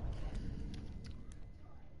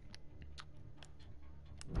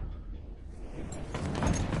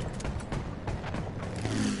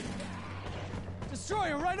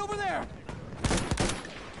 Destroyer right over there!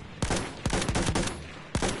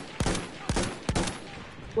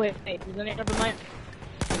 Wait, is there any other mine?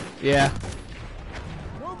 Yeah.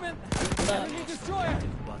 Movement! Enemy destroyer!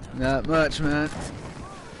 Not much, man.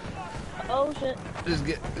 Oh shit. Just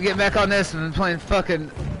get back on this and playing fucking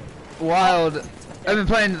wild. I've been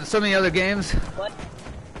playing so many other games. What?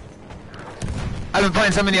 I've been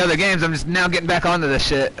playing so many other games, I'm just now getting back onto this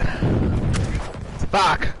shit.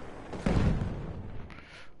 Fuck.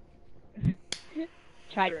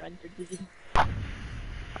 Try to run for disease.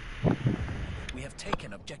 We have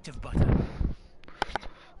taken objective butter.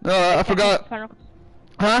 No, I forgot.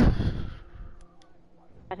 Huh?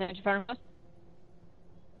 in front of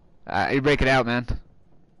us. You break it out, man.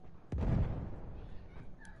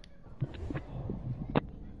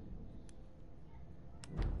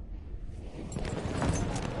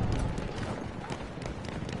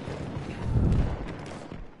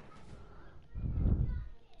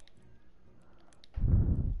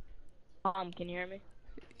 Can you hear me?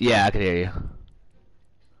 Yeah, I can hear you.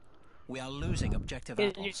 We are losing objective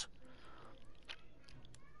apples.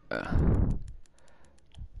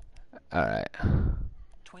 Alright.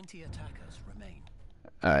 20 attackers remain.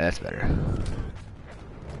 Alright, that's better.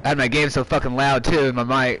 I had my game so fucking loud too in my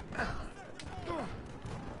mic.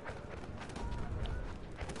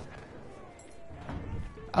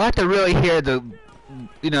 I like to really hear the,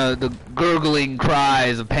 you know, the gurgling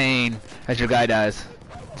cries of pain as your guy dies.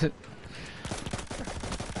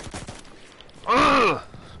 Ugh!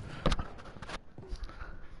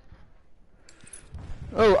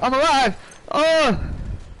 Oh, I'm alive! Oh!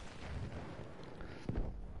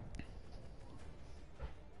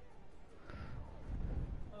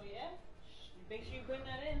 Oh yeah? Make sure you put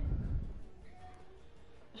that in.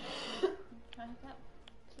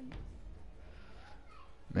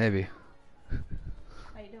 Maybe.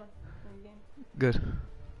 How you doing? Good.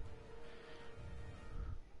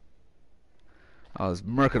 I was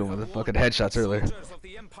murking him with the fucking headshots earlier. Soldiers of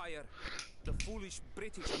the Empire, the foolish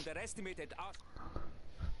British underestimated us.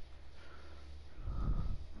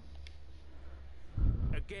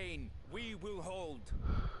 Again, we will hold.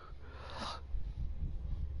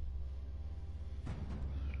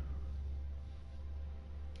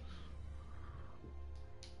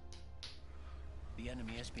 The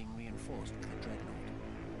enemy is being reinforced with a dreadnought.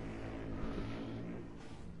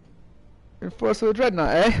 Reinforced with a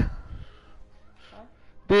dreadnought, eh?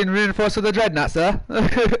 Being reinforced with a dreadnought, sir.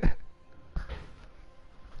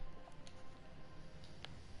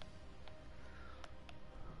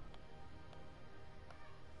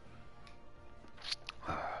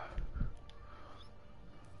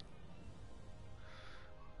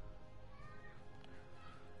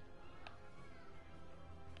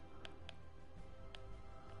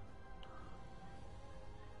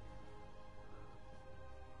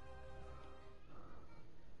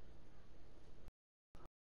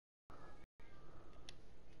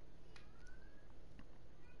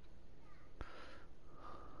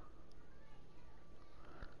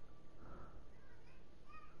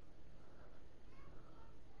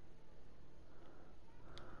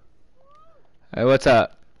 Hey, what's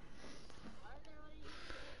up?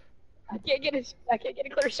 I can't get a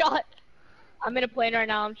clear shot. I'm in a plane right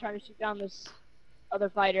now. I'm trying to shoot down this other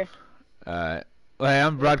fighter. Alright. Well, hey,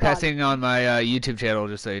 I'm broadcasting on my YouTube channel,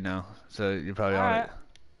 just so you know. So you're probably on it.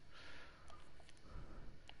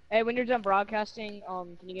 Hey, when you're done broadcasting,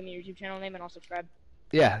 can you give me your YouTube channel name and I'll subscribe?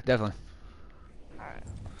 Yeah, definitely. Alright.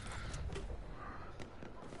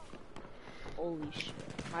 Holy shit.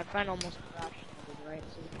 My friend almost crashed. Right,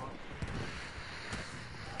 so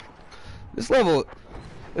this level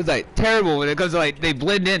is like terrible when it comes to like they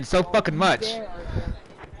blend in so fucking much.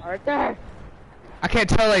 Right there. I can't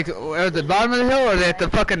tell like are they at the bottom of the hill or are they at the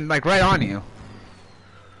fucking like right on you.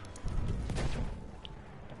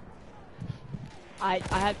 I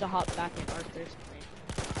have to hop back in Arthur's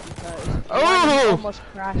plane because almost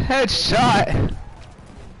crashed. Headshot.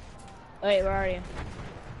 Wait, where are you?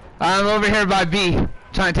 I'm over here by B,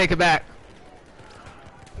 trying to take it back.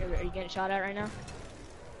 Are you getting shot at right now?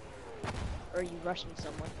 Or are you rushing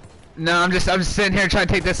someone? No, I'm just sitting here trying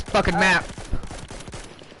to take this fucking map.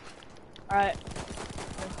 Alright.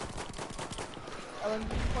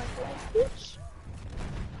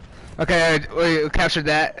 Okay, we captured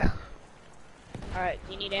that. Alright,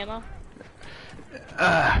 do you need ammo?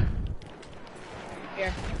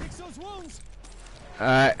 Here.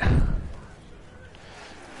 Alright.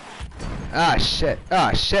 Ah shit.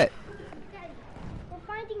 Ah shit. We're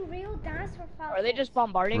finding real dance for Falcon. Are they just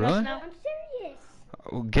bombarding us now? I'm serious.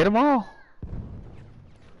 Well, get them all.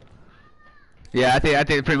 Yeah, I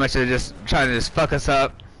think pretty much they're just trying to just fuck us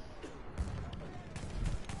up.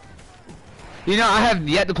 You know, I have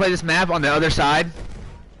yet to play this map on the other side.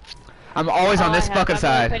 I'm always on this fucking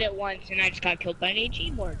side. I played it once and I just got killed by an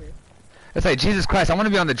AG mortar. It's like, Jesus Christ, I want to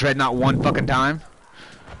be on the Dreadnought one fucking time.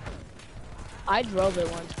 I drove it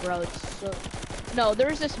once, bro. It's so... No,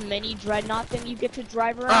 there's this mini Dreadnought thing you get to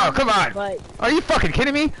drive around. Oh, come on! But... Are you fucking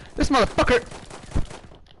kidding me? This motherfucker...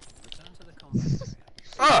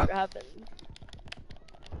 Ugh!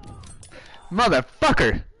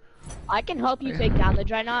 Motherfucker! I can help you take down the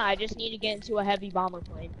Dreadnought. I just need to get into a heavy bomber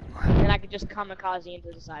plane. And I can just kamikaze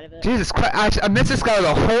into the side of it. Jesus Christ, I missed this guy with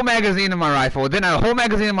a whole magazine in my rifle, then a whole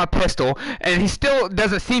magazine in my pistol, and he still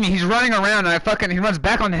doesn't see me. He's running around, and he runs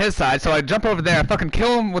back on his side, so I jump over there, I fucking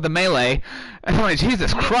kill him with a melee, and I'm like,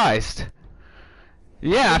 Jesus Christ.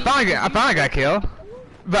 Yeah, I finally got killed.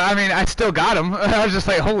 But, I mean, I still got him. I was just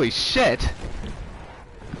like, holy shit.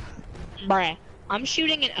 Bruh. I'm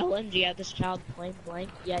shooting an LMG at this child point blank,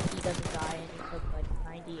 yet he doesn't die, and he took like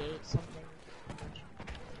 98 something.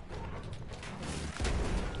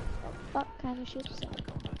 What kind of shit is that?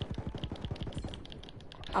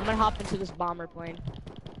 I'm gonna hop into this bomber plane.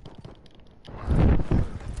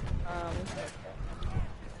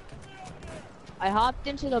 I hopped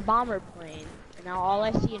into the bomber plane, and now all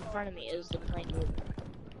I see in front of me is the plane moving.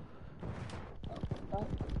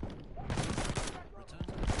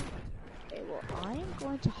 Okay, well, I am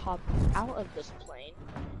going to hop out of this plane,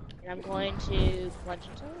 and I'm going to plunge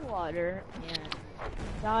into the water and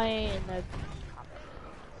die in the...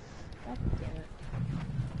 God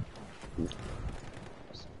damn it.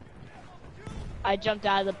 I jumped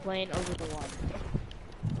out of the plane over the water.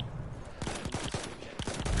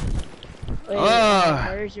 Wait,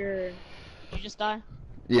 where's your... Did you just die?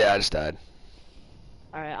 Yeah, I just died.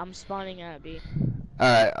 Alright, I'm spawning at B.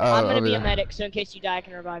 Alright, I'm gonna be a medic, so in case you die, I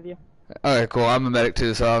can revive you. Alright, cool. I'm a medic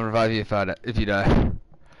too, so I'll revive you if you die.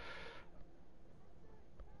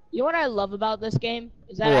 You know what I love about this game?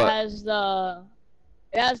 Is that what?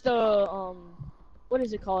 It has the, what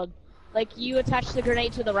is it called? Like, you attach the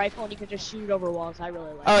grenade to the rifle and you can just shoot it over walls. I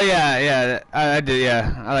really like it. Yeah, I do,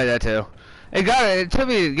 yeah. I like that too. It took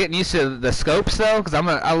me getting used to the scopes though, because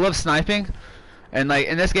I love sniping. And like,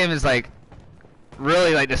 in this game is like,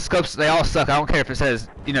 really like the scopes, they all suck. I don't care if it says,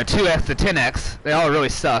 you know, 2x to 10x. They all really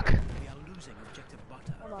suck.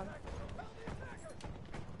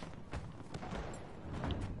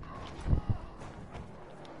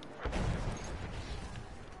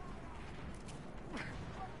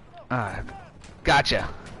 Gotcha.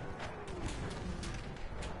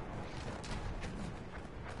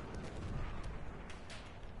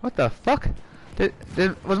 What the fuck?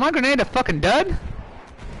 Was my grenade a fucking dud?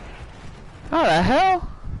 How the hell?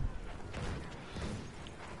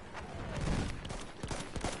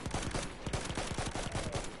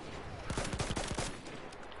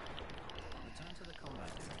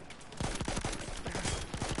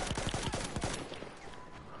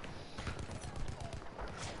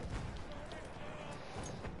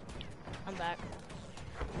 I'm back.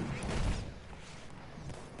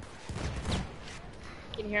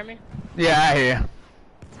 Can you hear me? Yeah, I hear you.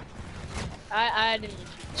 I didn't.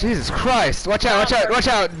 Jesus Christ! Watch out! Watch out! Watch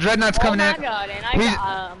out! Dreadnought's coming in. Oh my God! And I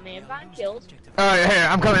got a man got killed. Alright, here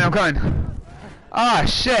I'm coming. I'm coming. Ah,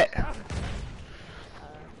 shit!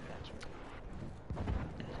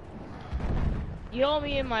 You know what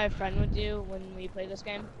me and my friend would do when we play this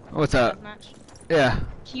game? What's up? Match? Yeah.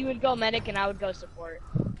 He would go medic and I would go support.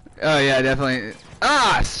 Oh yeah, definitely.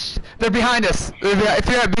 Ah! They're behind us. If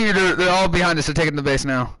you're at B, they're all behind us. They're taking the base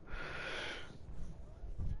now.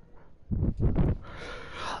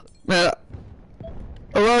 Man,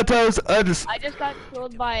 a lot of times I just got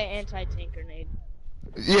killed by an anti-tank grenade.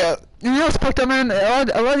 Yeah, you know what's fucked up, man? A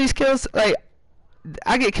lot of these kills, like,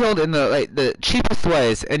 I get killed in the cheapest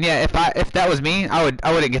ways, and yeah, if that was me, I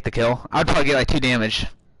wouldn't get the kill. I'd probably get like 2 damage,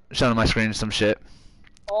 showing on my screen or some shit.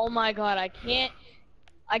 Oh my God, I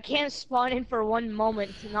can't spawn in for 1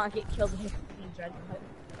 moment to not get killed with a Dreadnought.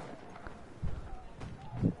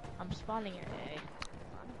 I'm spawning at A.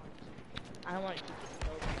 I don't want to keep killed.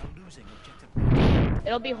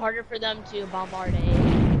 It'll be harder for them to bombard A.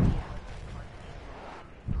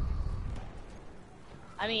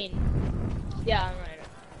 I mean, yeah, I'm right.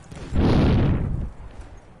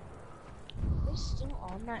 Are they still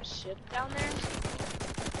on that ship down there?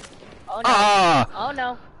 Oh no. Oh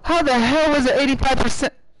no. How the hell was it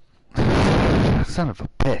 85%? Son of a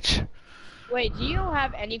bitch. Wait, do you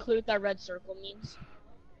have any clue what that red circle means?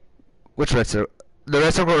 Which red circle? The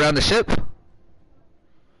red circle around the ship?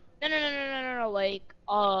 No, like,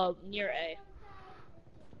 near A.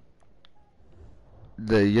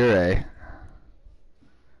 You're A.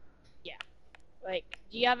 Yeah. Like,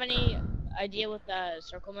 do you have any idea what the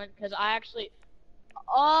circle meant? Because I actually...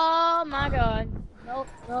 Oh my God. Nope.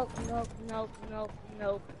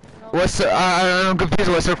 What's the... I'm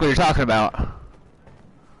confused what circle you're talking about.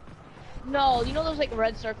 No, you know those, like,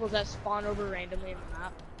 red circles that spawn over randomly in the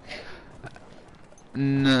map?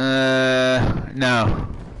 No.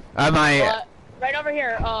 I might... right over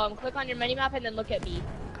here, click on your minimap and then look at B.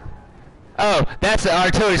 Oh, that's the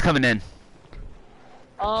artillery's coming in.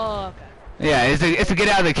 Oh, okay. Yeah, it's to get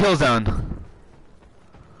out of the kill zone.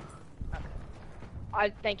 Okay. I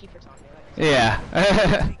thank you for telling me that.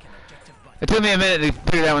 Yeah. It took me a minute to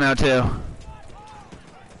figure that one out too.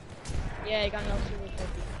 Yeah, you got no super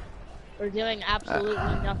tricky. We're doing absolutely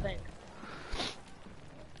nothing.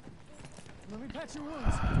 Let me patch your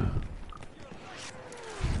wounds.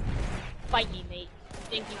 Fight me, mate. You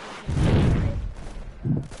think you can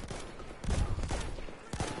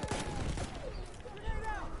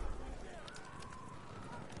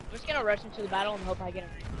I'm just gonna rush into the battle and hope I get a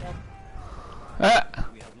kill.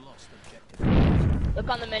 Look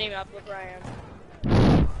on the minimap, look where I am.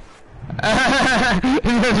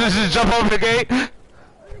 Just jump over the gate.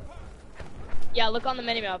 Yeah, look on the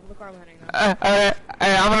minimap, look where I'm heading now. Alright,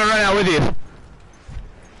 I'm gonna run out with you.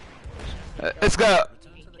 Let's go.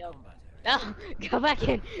 No, go back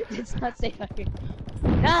in. It's not safe out here.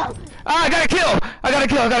 No! Ah, I got a kill! I got a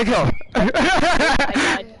kill! I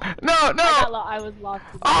died. No! I was lost.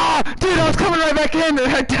 Ah, dude, I was coming right back in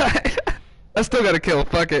and I died. I still got a kill,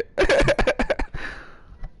 fuck it.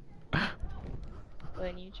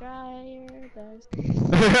 When you try your best.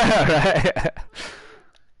 Right.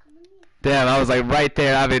 Damn, I was like right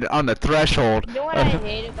there, I mean, on the threshold. You know what I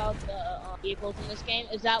hate about the vehicles in this game?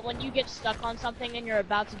 Is that when you get stuck on something and you're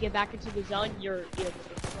about to get back into the zone, you're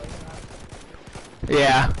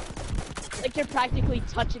yeah. Like you're practically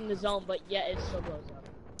touching the zone, but yet it still blows up.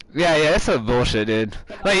 Yeah, that's some bullshit, dude.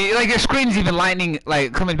 Like your screen's even lightning,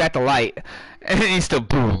 like coming back to light, and then you still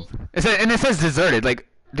boom. And it says deserted. Like,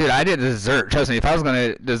 dude, I didn't desert. Trust me, if I was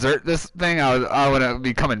gonna desert this thing, I would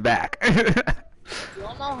be coming back. You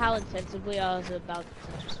don't know how intensively I was about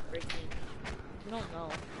to just freaking. You don't know.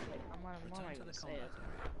 Like, I'm not gonna say it.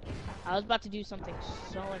 I was about to do something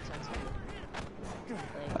so intensive. Like,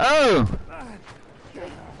 oh!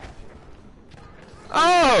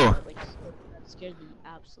 Oh! Like, that scared the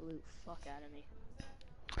absolute fuck out of me.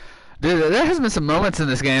 Dude, there has been some moments in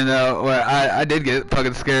this game though where I did get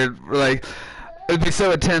fucking scared. Like, it'd be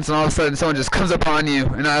so intense, and all of a sudden someone just comes up on you,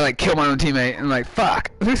 and I like kill my own teammate, and like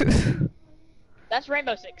fuck. That's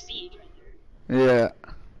Rainbow Six Siege. Yeah.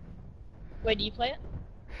 Wait, do you play it?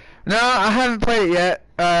 No, I haven't played it yet.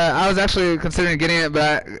 I was actually considering getting it,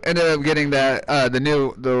 but I ended up getting that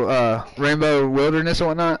the Rainbow Wilderness or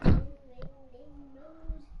whatnot.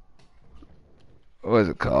 What is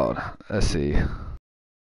it called? Let's see.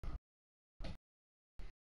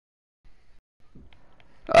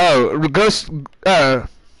 Oh, Ghost.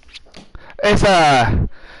 It's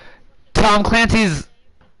Tom Clancy's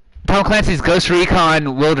Ghost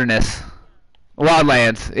Recon Wilderness,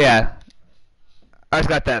 Wildlands. Yeah, I just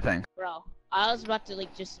got that thing. Bro, I was about to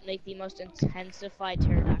like just make the most intensified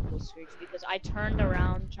pterodactyl screech because I turned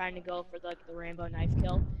around trying to go for the rainbow knife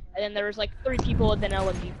kill, and then there was like 3 people with an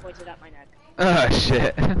LMG pointed at my neck. Oh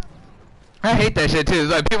shit! I hate that shit too.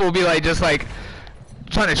 It's like people will be like just like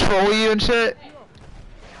trying to troll you and shit.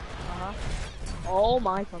 Oh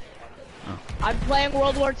my fucking. Oh. I'm playing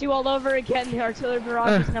World War II all over again. The artillery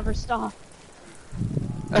barrages never stop.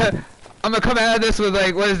 I'm gonna come out of this with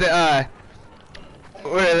like, what is it?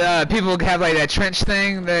 Where people have like that trench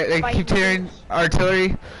thing that they keep tearing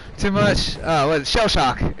artillery too much. What? Shell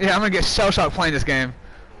shock. Yeah, I'm gonna get shell shock playing this game.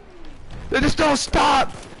 They just don't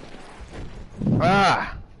stop.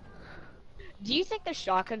 Ah. Do you think the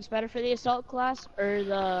shotgun's better for the assault class or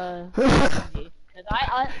the?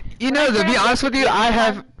 You know, to be honest with you, I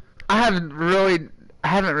haven't really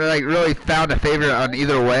found a favorite on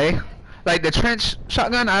either way. Like the trench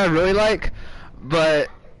shotgun, I really like, but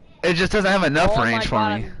it just doesn't have enough range for me.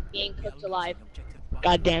 I'm being cooked alive.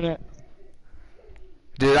 God damn it.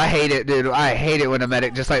 Dude, I hate it, dude. I hate it when a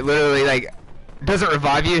medic just like literally like doesn't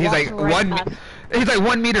revive you. He's like he's like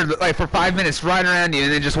 1 meter like for 5 minutes right around you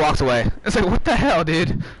and then just walks away. It's like, what the hell,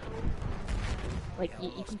 dude? Like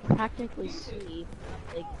you can practically see,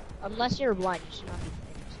 like unless you're blind, you should not be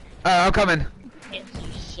famous. I'm coming. You can't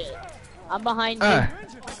see shit. I'm behind you, and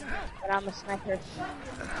I'm a sniper.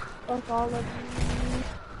 Fuck all of you.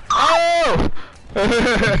 Oh!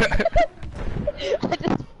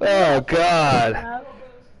 Oh god.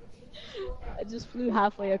 I just flew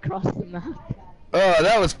halfway across the map. Oh,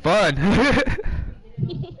 that was fun.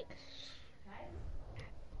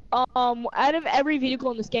 Out of every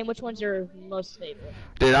vehicle in this game, which one's your most favorite?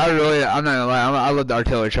 Dude, I'm not gonna lie, I love the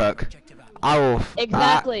artillery truck. I will.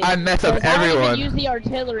 Exactly. I mess up everyone. I don't even use the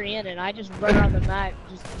artillery in it. I just run around the map,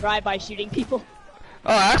 just drive by shooting people.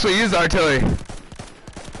 Oh, I actually use the artillery.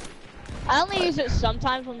 I only use it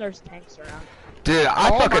sometimes when there's tanks around. Dude,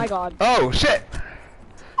 oh my god. Oh shit.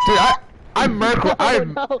 Dude, I'm merc.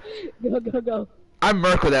 No. Go. I'm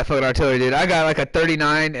merc with that fucking artillery, dude. I got like a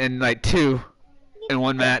 39 and like 2. in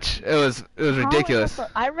one match. It was ridiculous.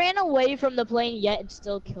 I ran away from the plane, yet it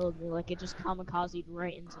still killed me. Like it just kamikazed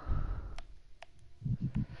right into me.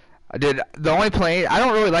 Dude, the only plane I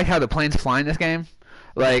don't really like how the planes fly in this game.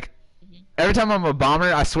 Like every time I'm a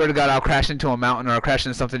bomber, I swear to God, I'll crash into a mountain or I'll crash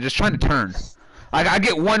into something just trying to turn. Like I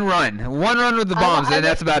get one run with the bombs, and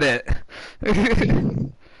that's about it. That's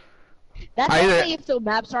only if the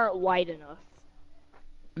maps aren't wide enough.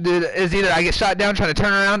 Dude, it's either I get shot down trying to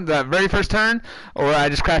turn around the very first turn, or I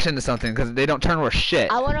just crash into something because they don't turn worth shit.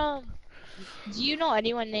 Do you know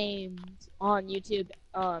anyone named on YouTube,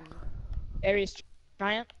 Aries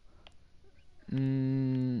Triumph?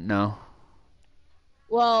 No.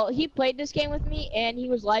 Well, he played this game with me, and he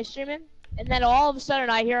was live streaming, and then all of a sudden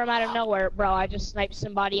I hear him out of nowhere, bro, I just sniped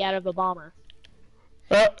somebody out of a bomber.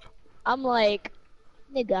 I'm like,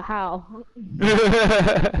 nigga, how?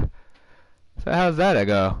 So how's that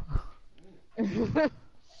go?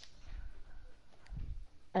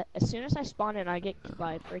 As soon as I spawn in, I get killed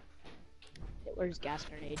by a freak. Hitler's gas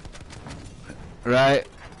grenade. Right.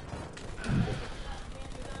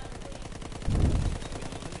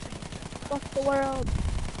 Fuck the world.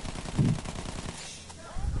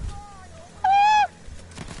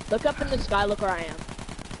 Look up in the sky, look where I am.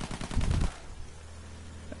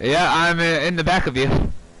 Yeah, I'm in the back of you.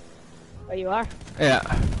 Oh, you are? Yeah.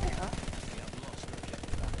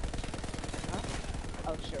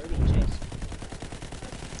 Oh, sure, we're being chased.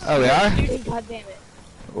 Oh, we are? God damn it.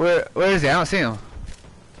 Where is he? I don't see him.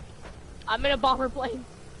 I'm in a bomber plane.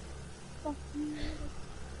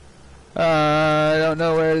 I don't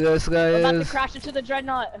know where this guy is. I'm about to crash into the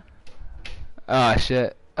dreadnought. Oh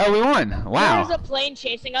shit. Oh, we won. Wow. There's a plane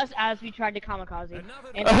chasing us as we tried to kamikaze.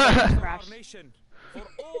 And the plane just crashed.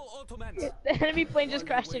 The enemy plane just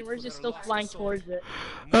crashed and we're just still flying towards it.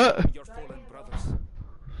 Your fallen brothers.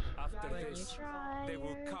 After this, they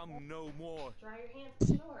will come no more.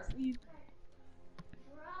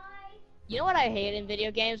 You know what I hate in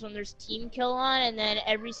video games? When there's team kill on and then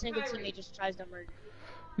every single teammate just tries to murder.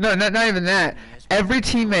 No, not even that. Every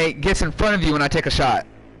teammate gets in front of you when I take a shot.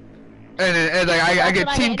 And like I get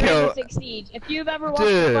team kill. If you've ever watched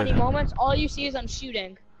the funny moments, all you see is I'm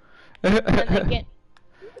shooting. And then they get...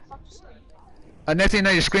 Next thing you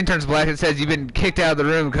know, your screen turns black and says you've been kicked out of the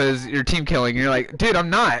room because you're team killing. And you're like, dude, I'm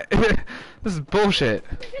not. This is bullshit.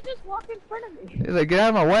 You could just walk in front of me. He's like, get out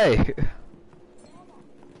of my way.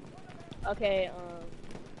 Okay,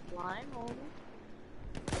 line hold.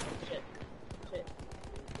 Shit.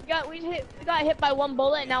 We got hit by one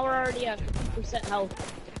bullet and now we're already at 100% health.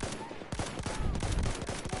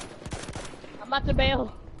 I'm about to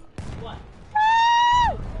bail. What?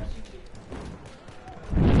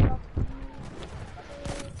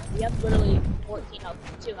 We have literally 14 health,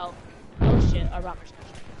 2 health. Oh shit, our bomber's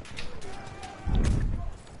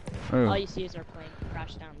crashed. All you see is our plane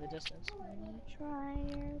crash down in the distance.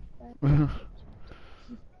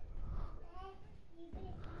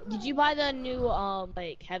 Did you buy the new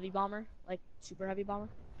like heavy bomber, like super heavy bomber?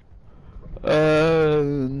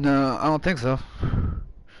 No, I don't think so.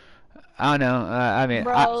 I don't know. I mean,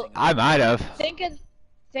 bro, I might have. Think of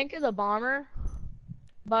the bomber,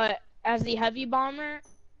 but as the heavy bomber.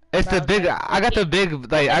 It's bro, the big. I got the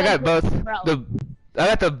big. Like I got both the.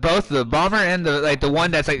 I got both the bomber and the the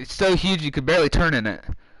one that's like so huge you could barely turn in it.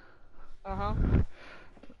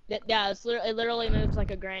 Yeah, it literally moves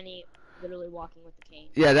like a granny, literally walking with the cane.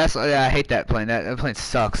 Yeah, I hate that plane. That plane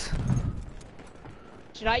sucks.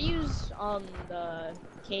 Should I use the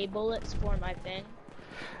K bullets for my thing?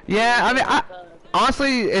 Yeah, I mean,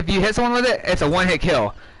 honestly, if you hit someone with it, it's a one-hit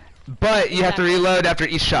kill, but you have to reload after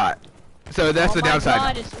each shot. So that's the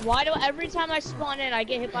downside. God, why do every time I spawn in, I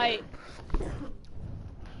get hit by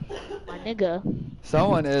my nigga?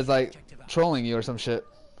 Someone is like trolling you or some shit.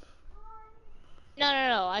 No,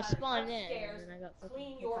 I spawned in and then I got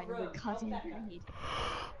fucking hit by the goddamn grenade.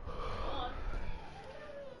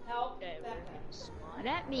 Okay, we're gonna spawn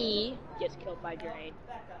at me, gets killed by grenade.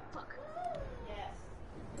 Fuck.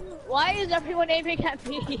 Why is everyone aiming at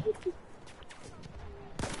me?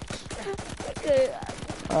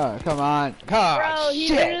 Oh, come on. Bro,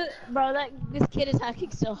 shit. This kid is hacking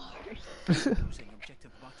so hard.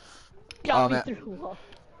 Got me through a wall.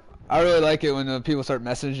 I really like it when people start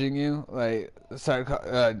messaging you, like start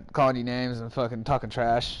calling you names and fucking talking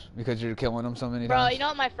trash because you're killing them so many times. Bro, you know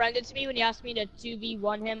what my friend did to me when he asked me to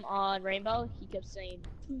 2v1 him on Rainbow? He kept saying,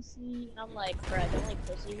 pussy, and I'm like, bro, the only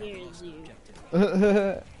pussy here is you.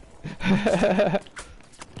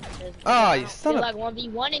 Oh, you son of... like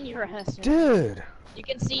 1v1 in your ass. Dude. You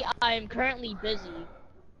can see I am currently busy.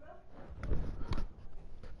 Oh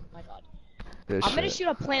my god. I'm gonna shoot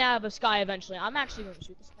a plane out of the sky eventually. I'm actually gonna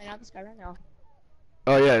shoot this plane out of the sky right now.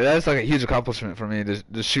 Oh yeah, that's like a huge accomplishment for me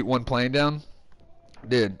to shoot one plane down.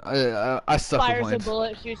 Dude, I suck with Fires a planes.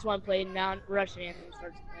 bullet, shoots one plane down, Russian anthem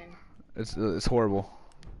starts playing. It's horrible.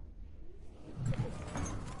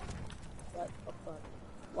 What the fuck?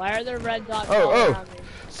 Why are there red dots all Oh, around me?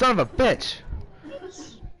 son of a bitch!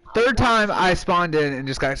 Third time I spawned in and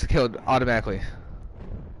just got killed automatically.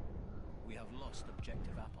 We have lost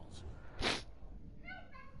objective apples.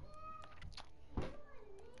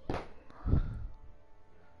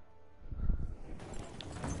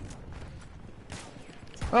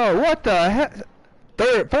 Oh, what the heck?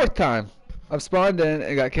 Fourth time I've spawned in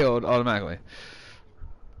and got killed automatically.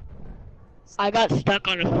 I got stuck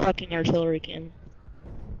on a fucking artillery cannon.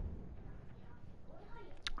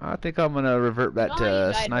 I think I'm gonna revert back Oh, to you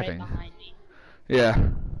died sniping. Right behind me. Yeah.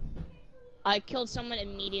 I killed someone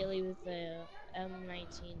immediately with the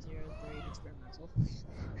M1903 experimental.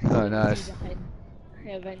 Oh, nice. You died. I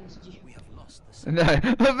avenged you. We have lost the No,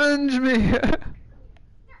 avenge me!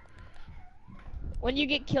 When you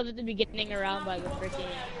get killed at the beginning around by the freaking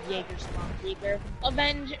Jaeger spawn seeker,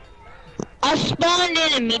 avenge. I spawned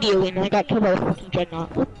in immediately and I got killed by the fucking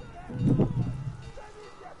dreadnought.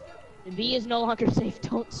 The B is no longer safe.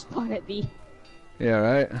 Don't spawn at B. Yeah,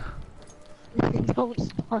 right? Don't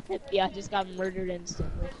spawn at B. I just got murdered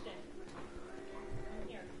instantly.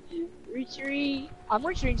 Retreat. I'm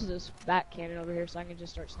retreating to this back cannon over here so I can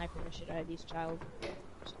just start sniping the shit out of these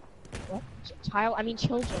What? I mean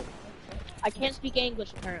children. I can't speak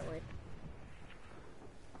English apparently.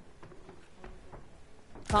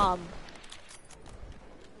 Calm.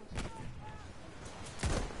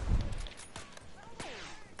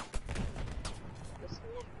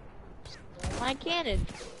 My cannon.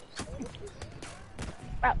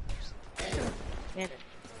 Oh. Cannon.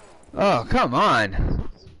 Oh, come on.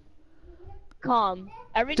 Calm.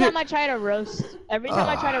 Every time I try to roast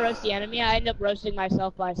the enemy, I end up roasting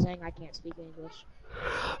myself by saying I can't speak English.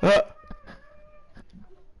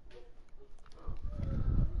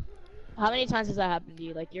 How many times has that happened to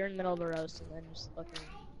you? Like you're in the middle of a roast and then just fucking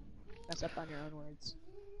mess up on your own words.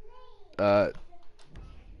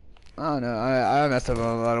 I don't know. I messed up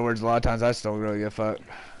on a lot of words a lot of times. I still don't really give a fuck.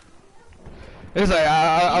 It's like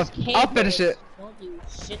I'll finish it. Don't do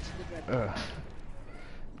shit to the dreadnought.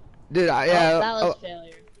 Dude, yeah. That was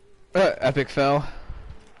failure. Epic fail.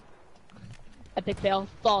 Epic fail.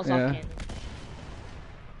 Falls off cannon.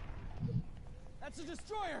 That's a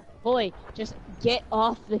destroyer. Boy, just get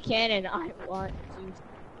off the cannon. I want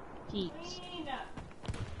to peeps.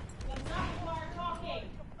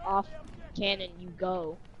 Off cannon, you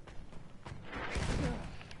go.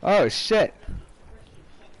 Oh shit.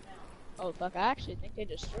 Oh fuck! I actually think they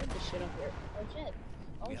destroyed the shit up here. Oh shit!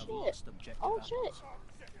 Oh shit! Oh shit!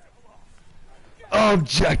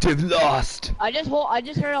 Objective lost. I just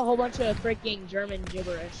heard a whole bunch of freaking German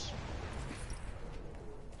gibberish.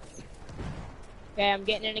 Okay, I'm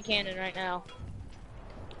getting in a cannon right now.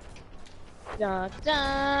 Da,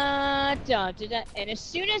 da, da, da, da. And as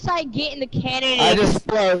soon as I get in the cannon, it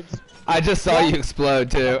explodes. I just saw you explode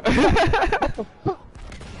too.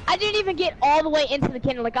 I didn't even get all the way into the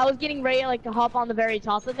cannon. Like I was getting ready like to hop on the very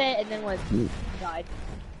top of it, and then like died.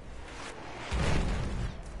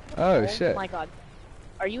 Oh shit! Oh my god,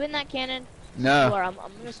 are you in that cannon? No. Or I'm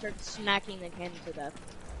gonna start smacking the cannon to death.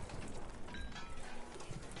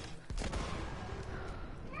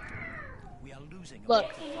 We are losing.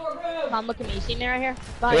 Look, Tom, look at me. You see me right here?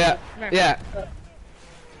 Yeah. Yeah. Look.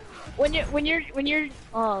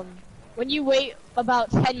 When you wait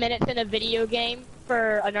about 10 minutes in a video game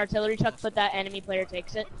for an artillery truck, but that enemy player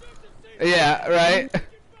takes it. Yeah, right.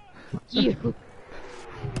 You.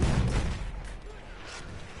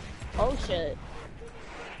 Oh shit.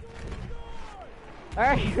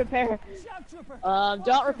 Alright, repair.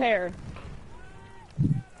 Don't repair.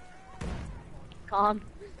 Calm.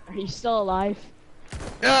 Are you still alive?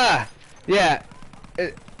 Ah, yeah.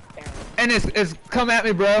 And it's come at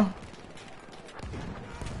me, bro.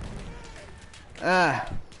 Ah.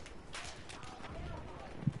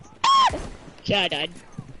 Yeah, I died.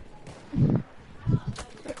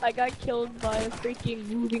 I got killed by a freaking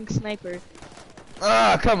moving sniper.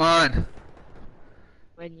 Ah, come on.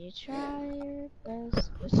 When you try your best,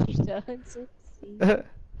 but you don't succeed.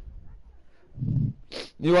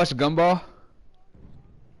 You watch Gumball?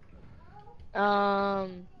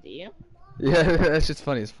 Do you? Yeah, that's just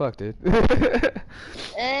funny as fuck, dude.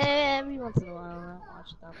 Every once in a while, I don't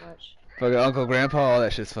watch it that much. Fucking Uncle Grandpa, all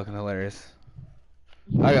that shit's fucking hilarious.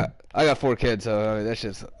 I got 4 kids, so that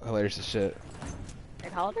shit's hilarious as shit.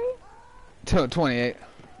 And how old are you? 28.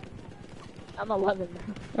 I'm 11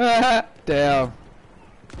 Damn.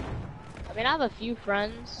 I mean, I have a few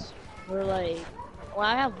friends who are like Well,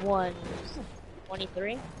 I have one.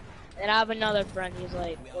 23. And I have another friend. He's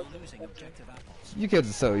like. You kids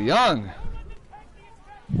are so young.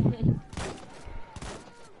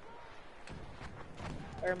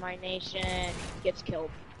 Or my nation gets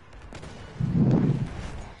killed.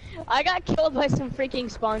 I got killed by some freaking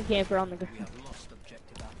spawn camper on the ground.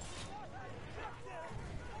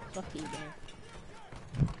 Fuck you, game.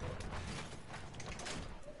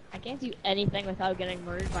 I can't do anything without getting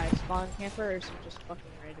murdered by a spawn camper or some just fucking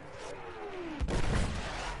random shit.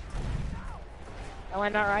 Am I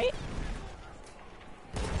not right?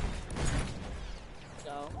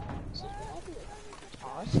 So, this is what I'll do.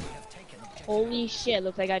 Toss. Holy shit,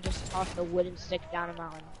 looks like I just tossed a wooden stick down a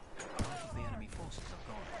mountain.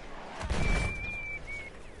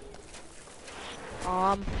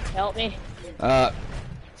 Help me. Help.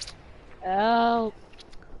 Oh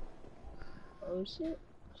shit.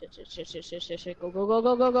 Shit.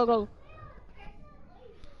 Go.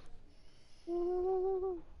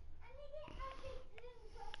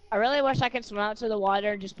 I really wish I could swim out to the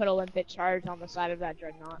water and just put a limpet charge on the side of that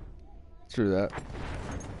dreadnought. True that.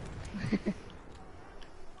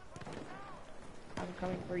 I'm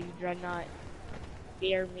coming for you, dreadnought.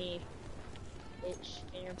 Fear me. Bitch,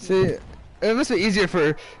 fear me. See, it must be easier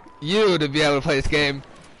for you to be able to play this game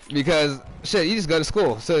because shit, you just go to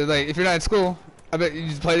school. So like, if you're not in school, I bet you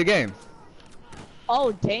just play the game.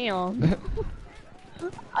 Oh damn!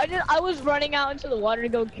 I was running out into the water to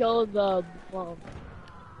go kill the boat,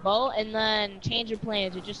 and then change of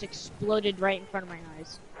plans. It just exploded right in front of my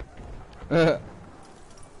eyes.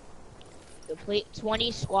 Complete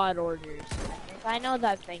 20 squad orders. I know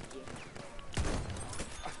that. Thank you.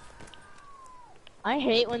 I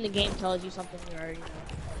hate when the game tells you something you already know.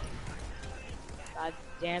 God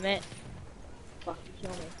damn it. Fucking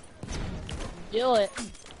kill me. Do it.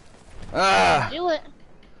 Do it.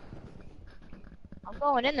 I'm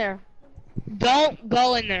going in there. Don't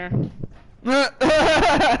go in there.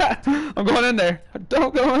 I'm going in there.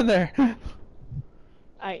 Don't go in there.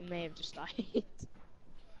 I may have just died.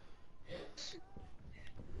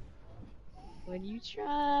 When you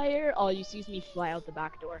try all you see is me fly out the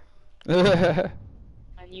back door. When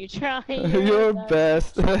you try your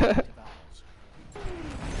best.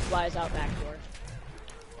 Flies out back door.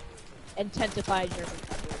 Intensified German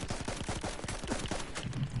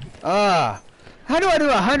coverage. How do I do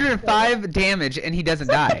 105 damage and he doesn't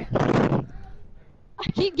die? I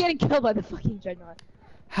keep getting killed by the fucking dreadnought.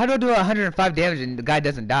 How do I do 105 damage and the guy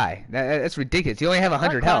doesn't die? That's ridiculous. You only have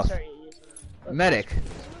 100 health. Medic.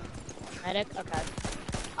 Medic? Okay.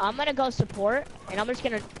 I'm gonna go support, and I'm just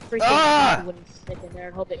gonna freaking wooden stick in there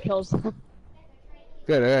and hope it kills them.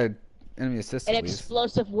 Good. Enemy assist. An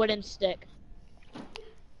explosive wooden stick.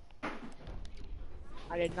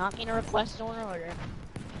 I did not mean to request an order.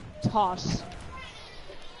 Toss.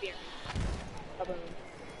 Spear.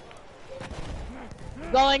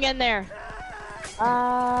 Going in there.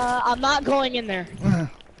 I'm not going in there.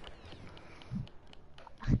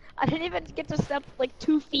 I didn't even get to step like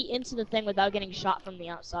 2 feet into the thing without getting shot from the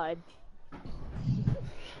outside.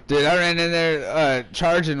 Dude, I ran in there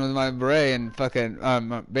charging with my beret and fucking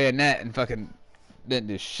my bayonet and fucking didn't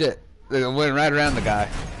do shit. I went right around the guy.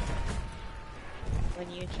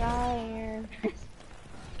 When you try.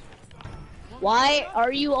 Why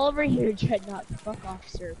are you over here, Dreadnought? Fuck off,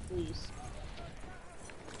 sir, please.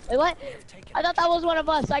 Wait, what? I thought that was one of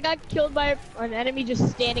us. I got killed by an enemy just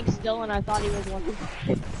standing still, and I thought he was one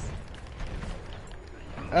of us.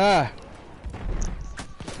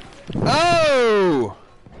 Oh!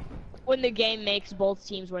 When the game makes both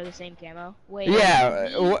teams wear the same camo. Wait. Yeah.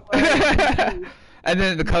 And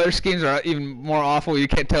then the color schemes are even more awful. You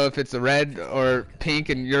can't tell if it's red or pink,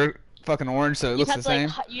 and you're fucking orange, so it looks the same.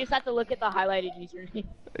 You just have to look at the highlighted username.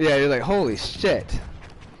 Yeah, you're like, holy shit.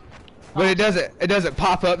 But it doesn't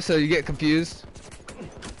pop up, so you get confused.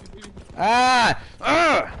 Bitch.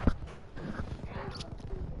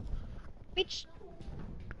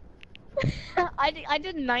 I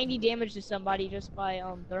did 90 damage to somebody just by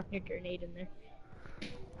throwing a grenade in there.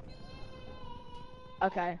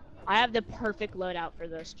 Okay, I have the perfect loadout for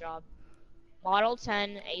this job. Model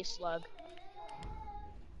 10 A slug.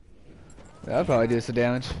 That'll probably do some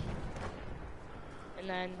damage. And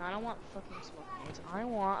then I don't want fucking smoke grenades. I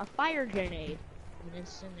want a fire grenade. An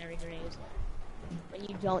incendiary grenade. When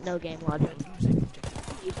you don't know game logic,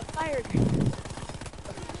 use a fire grenade.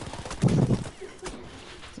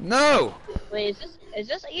 No. Wait, is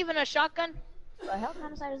this even a shotgun? What the hell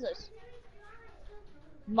kind of sight is this?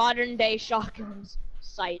 Modern day shotguns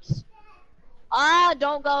sights.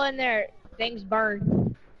 Don't go in there. Things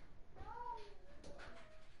burn.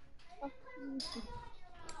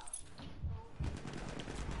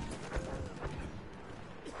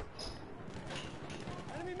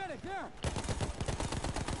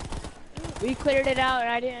 We cleared it out and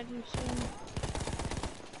I didn't do shit.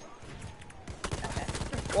 Okay.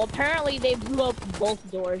 Well, apparently they blew up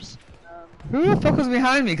both doors. Who the fuck was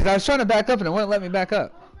behind me? Because I was trying to back up and it wouldn't let me back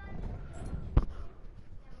up.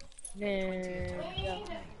 Ninja.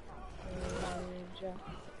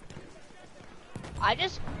 I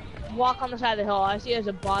just walk on the side of the hill. I see there's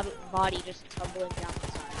a body just tumbling down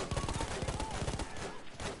the side.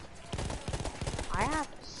 I have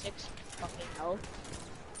 6 fucking health.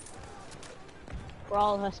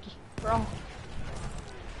 Brawl Husky. Brawl.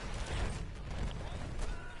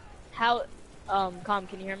 How, Calm,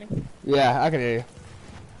 can you hear me? Yeah, I can hear you.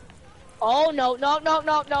 Oh, no, no, no,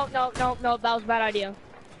 no, no, no, no, no, that was a bad idea.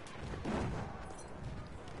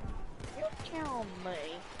 You tell me.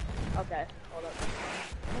 Okay, hold up.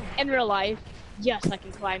 In real life, yes, I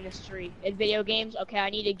can climb this tree. In video games, okay, I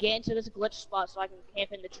need to get into this glitch spot so I can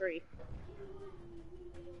camp in the tree.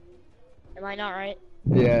 Am I not right?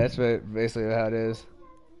 Yeah, that's basically how it is.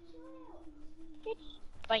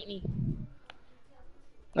 Fight me.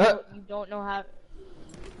 You don't know how.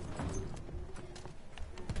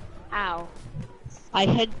 Ow.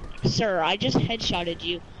 Sir, I just headshotted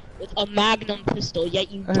you with a Magnum pistol, yet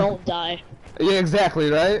you don't die. Yeah, exactly,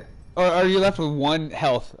 right? Or are you left with 1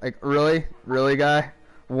 health? Like, really? Really, guy?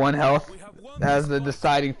 1 health? As the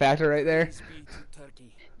deciding factor right there?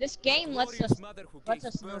 This game lets us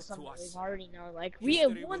know something we already know. Like, we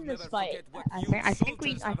have won this fight. I think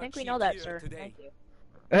we know that, sir. Thank you.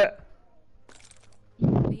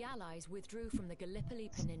 The Allies withdrew from the Gallipoli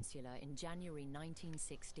Peninsula in January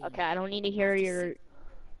 1916. Okay, I don't need to hear your...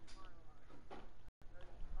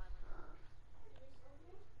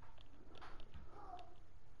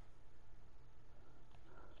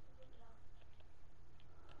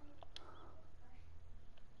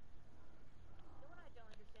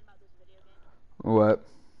 What?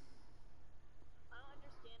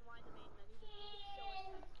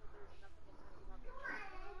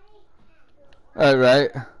 Right.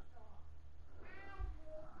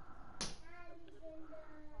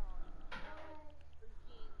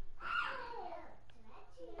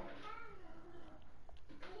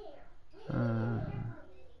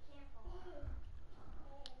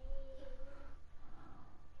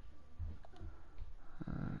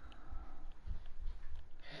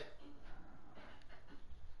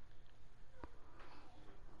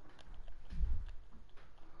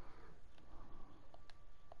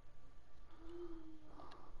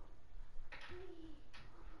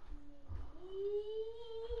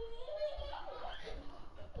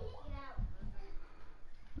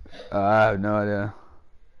 I have no idea.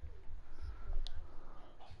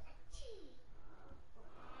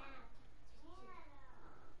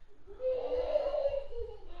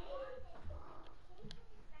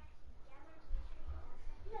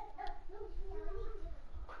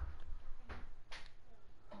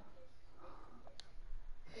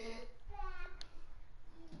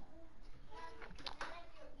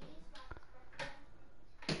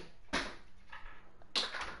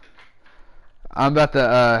 I'm about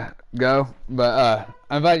to go, but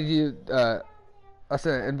I invited you. I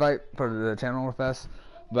sent an invite for the channel request,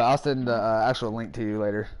 but I'll send the actual link to you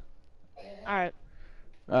later. All right.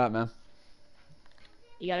 All right, man.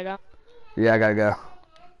 You gotta go? Yeah, I gotta go.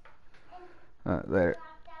 Later.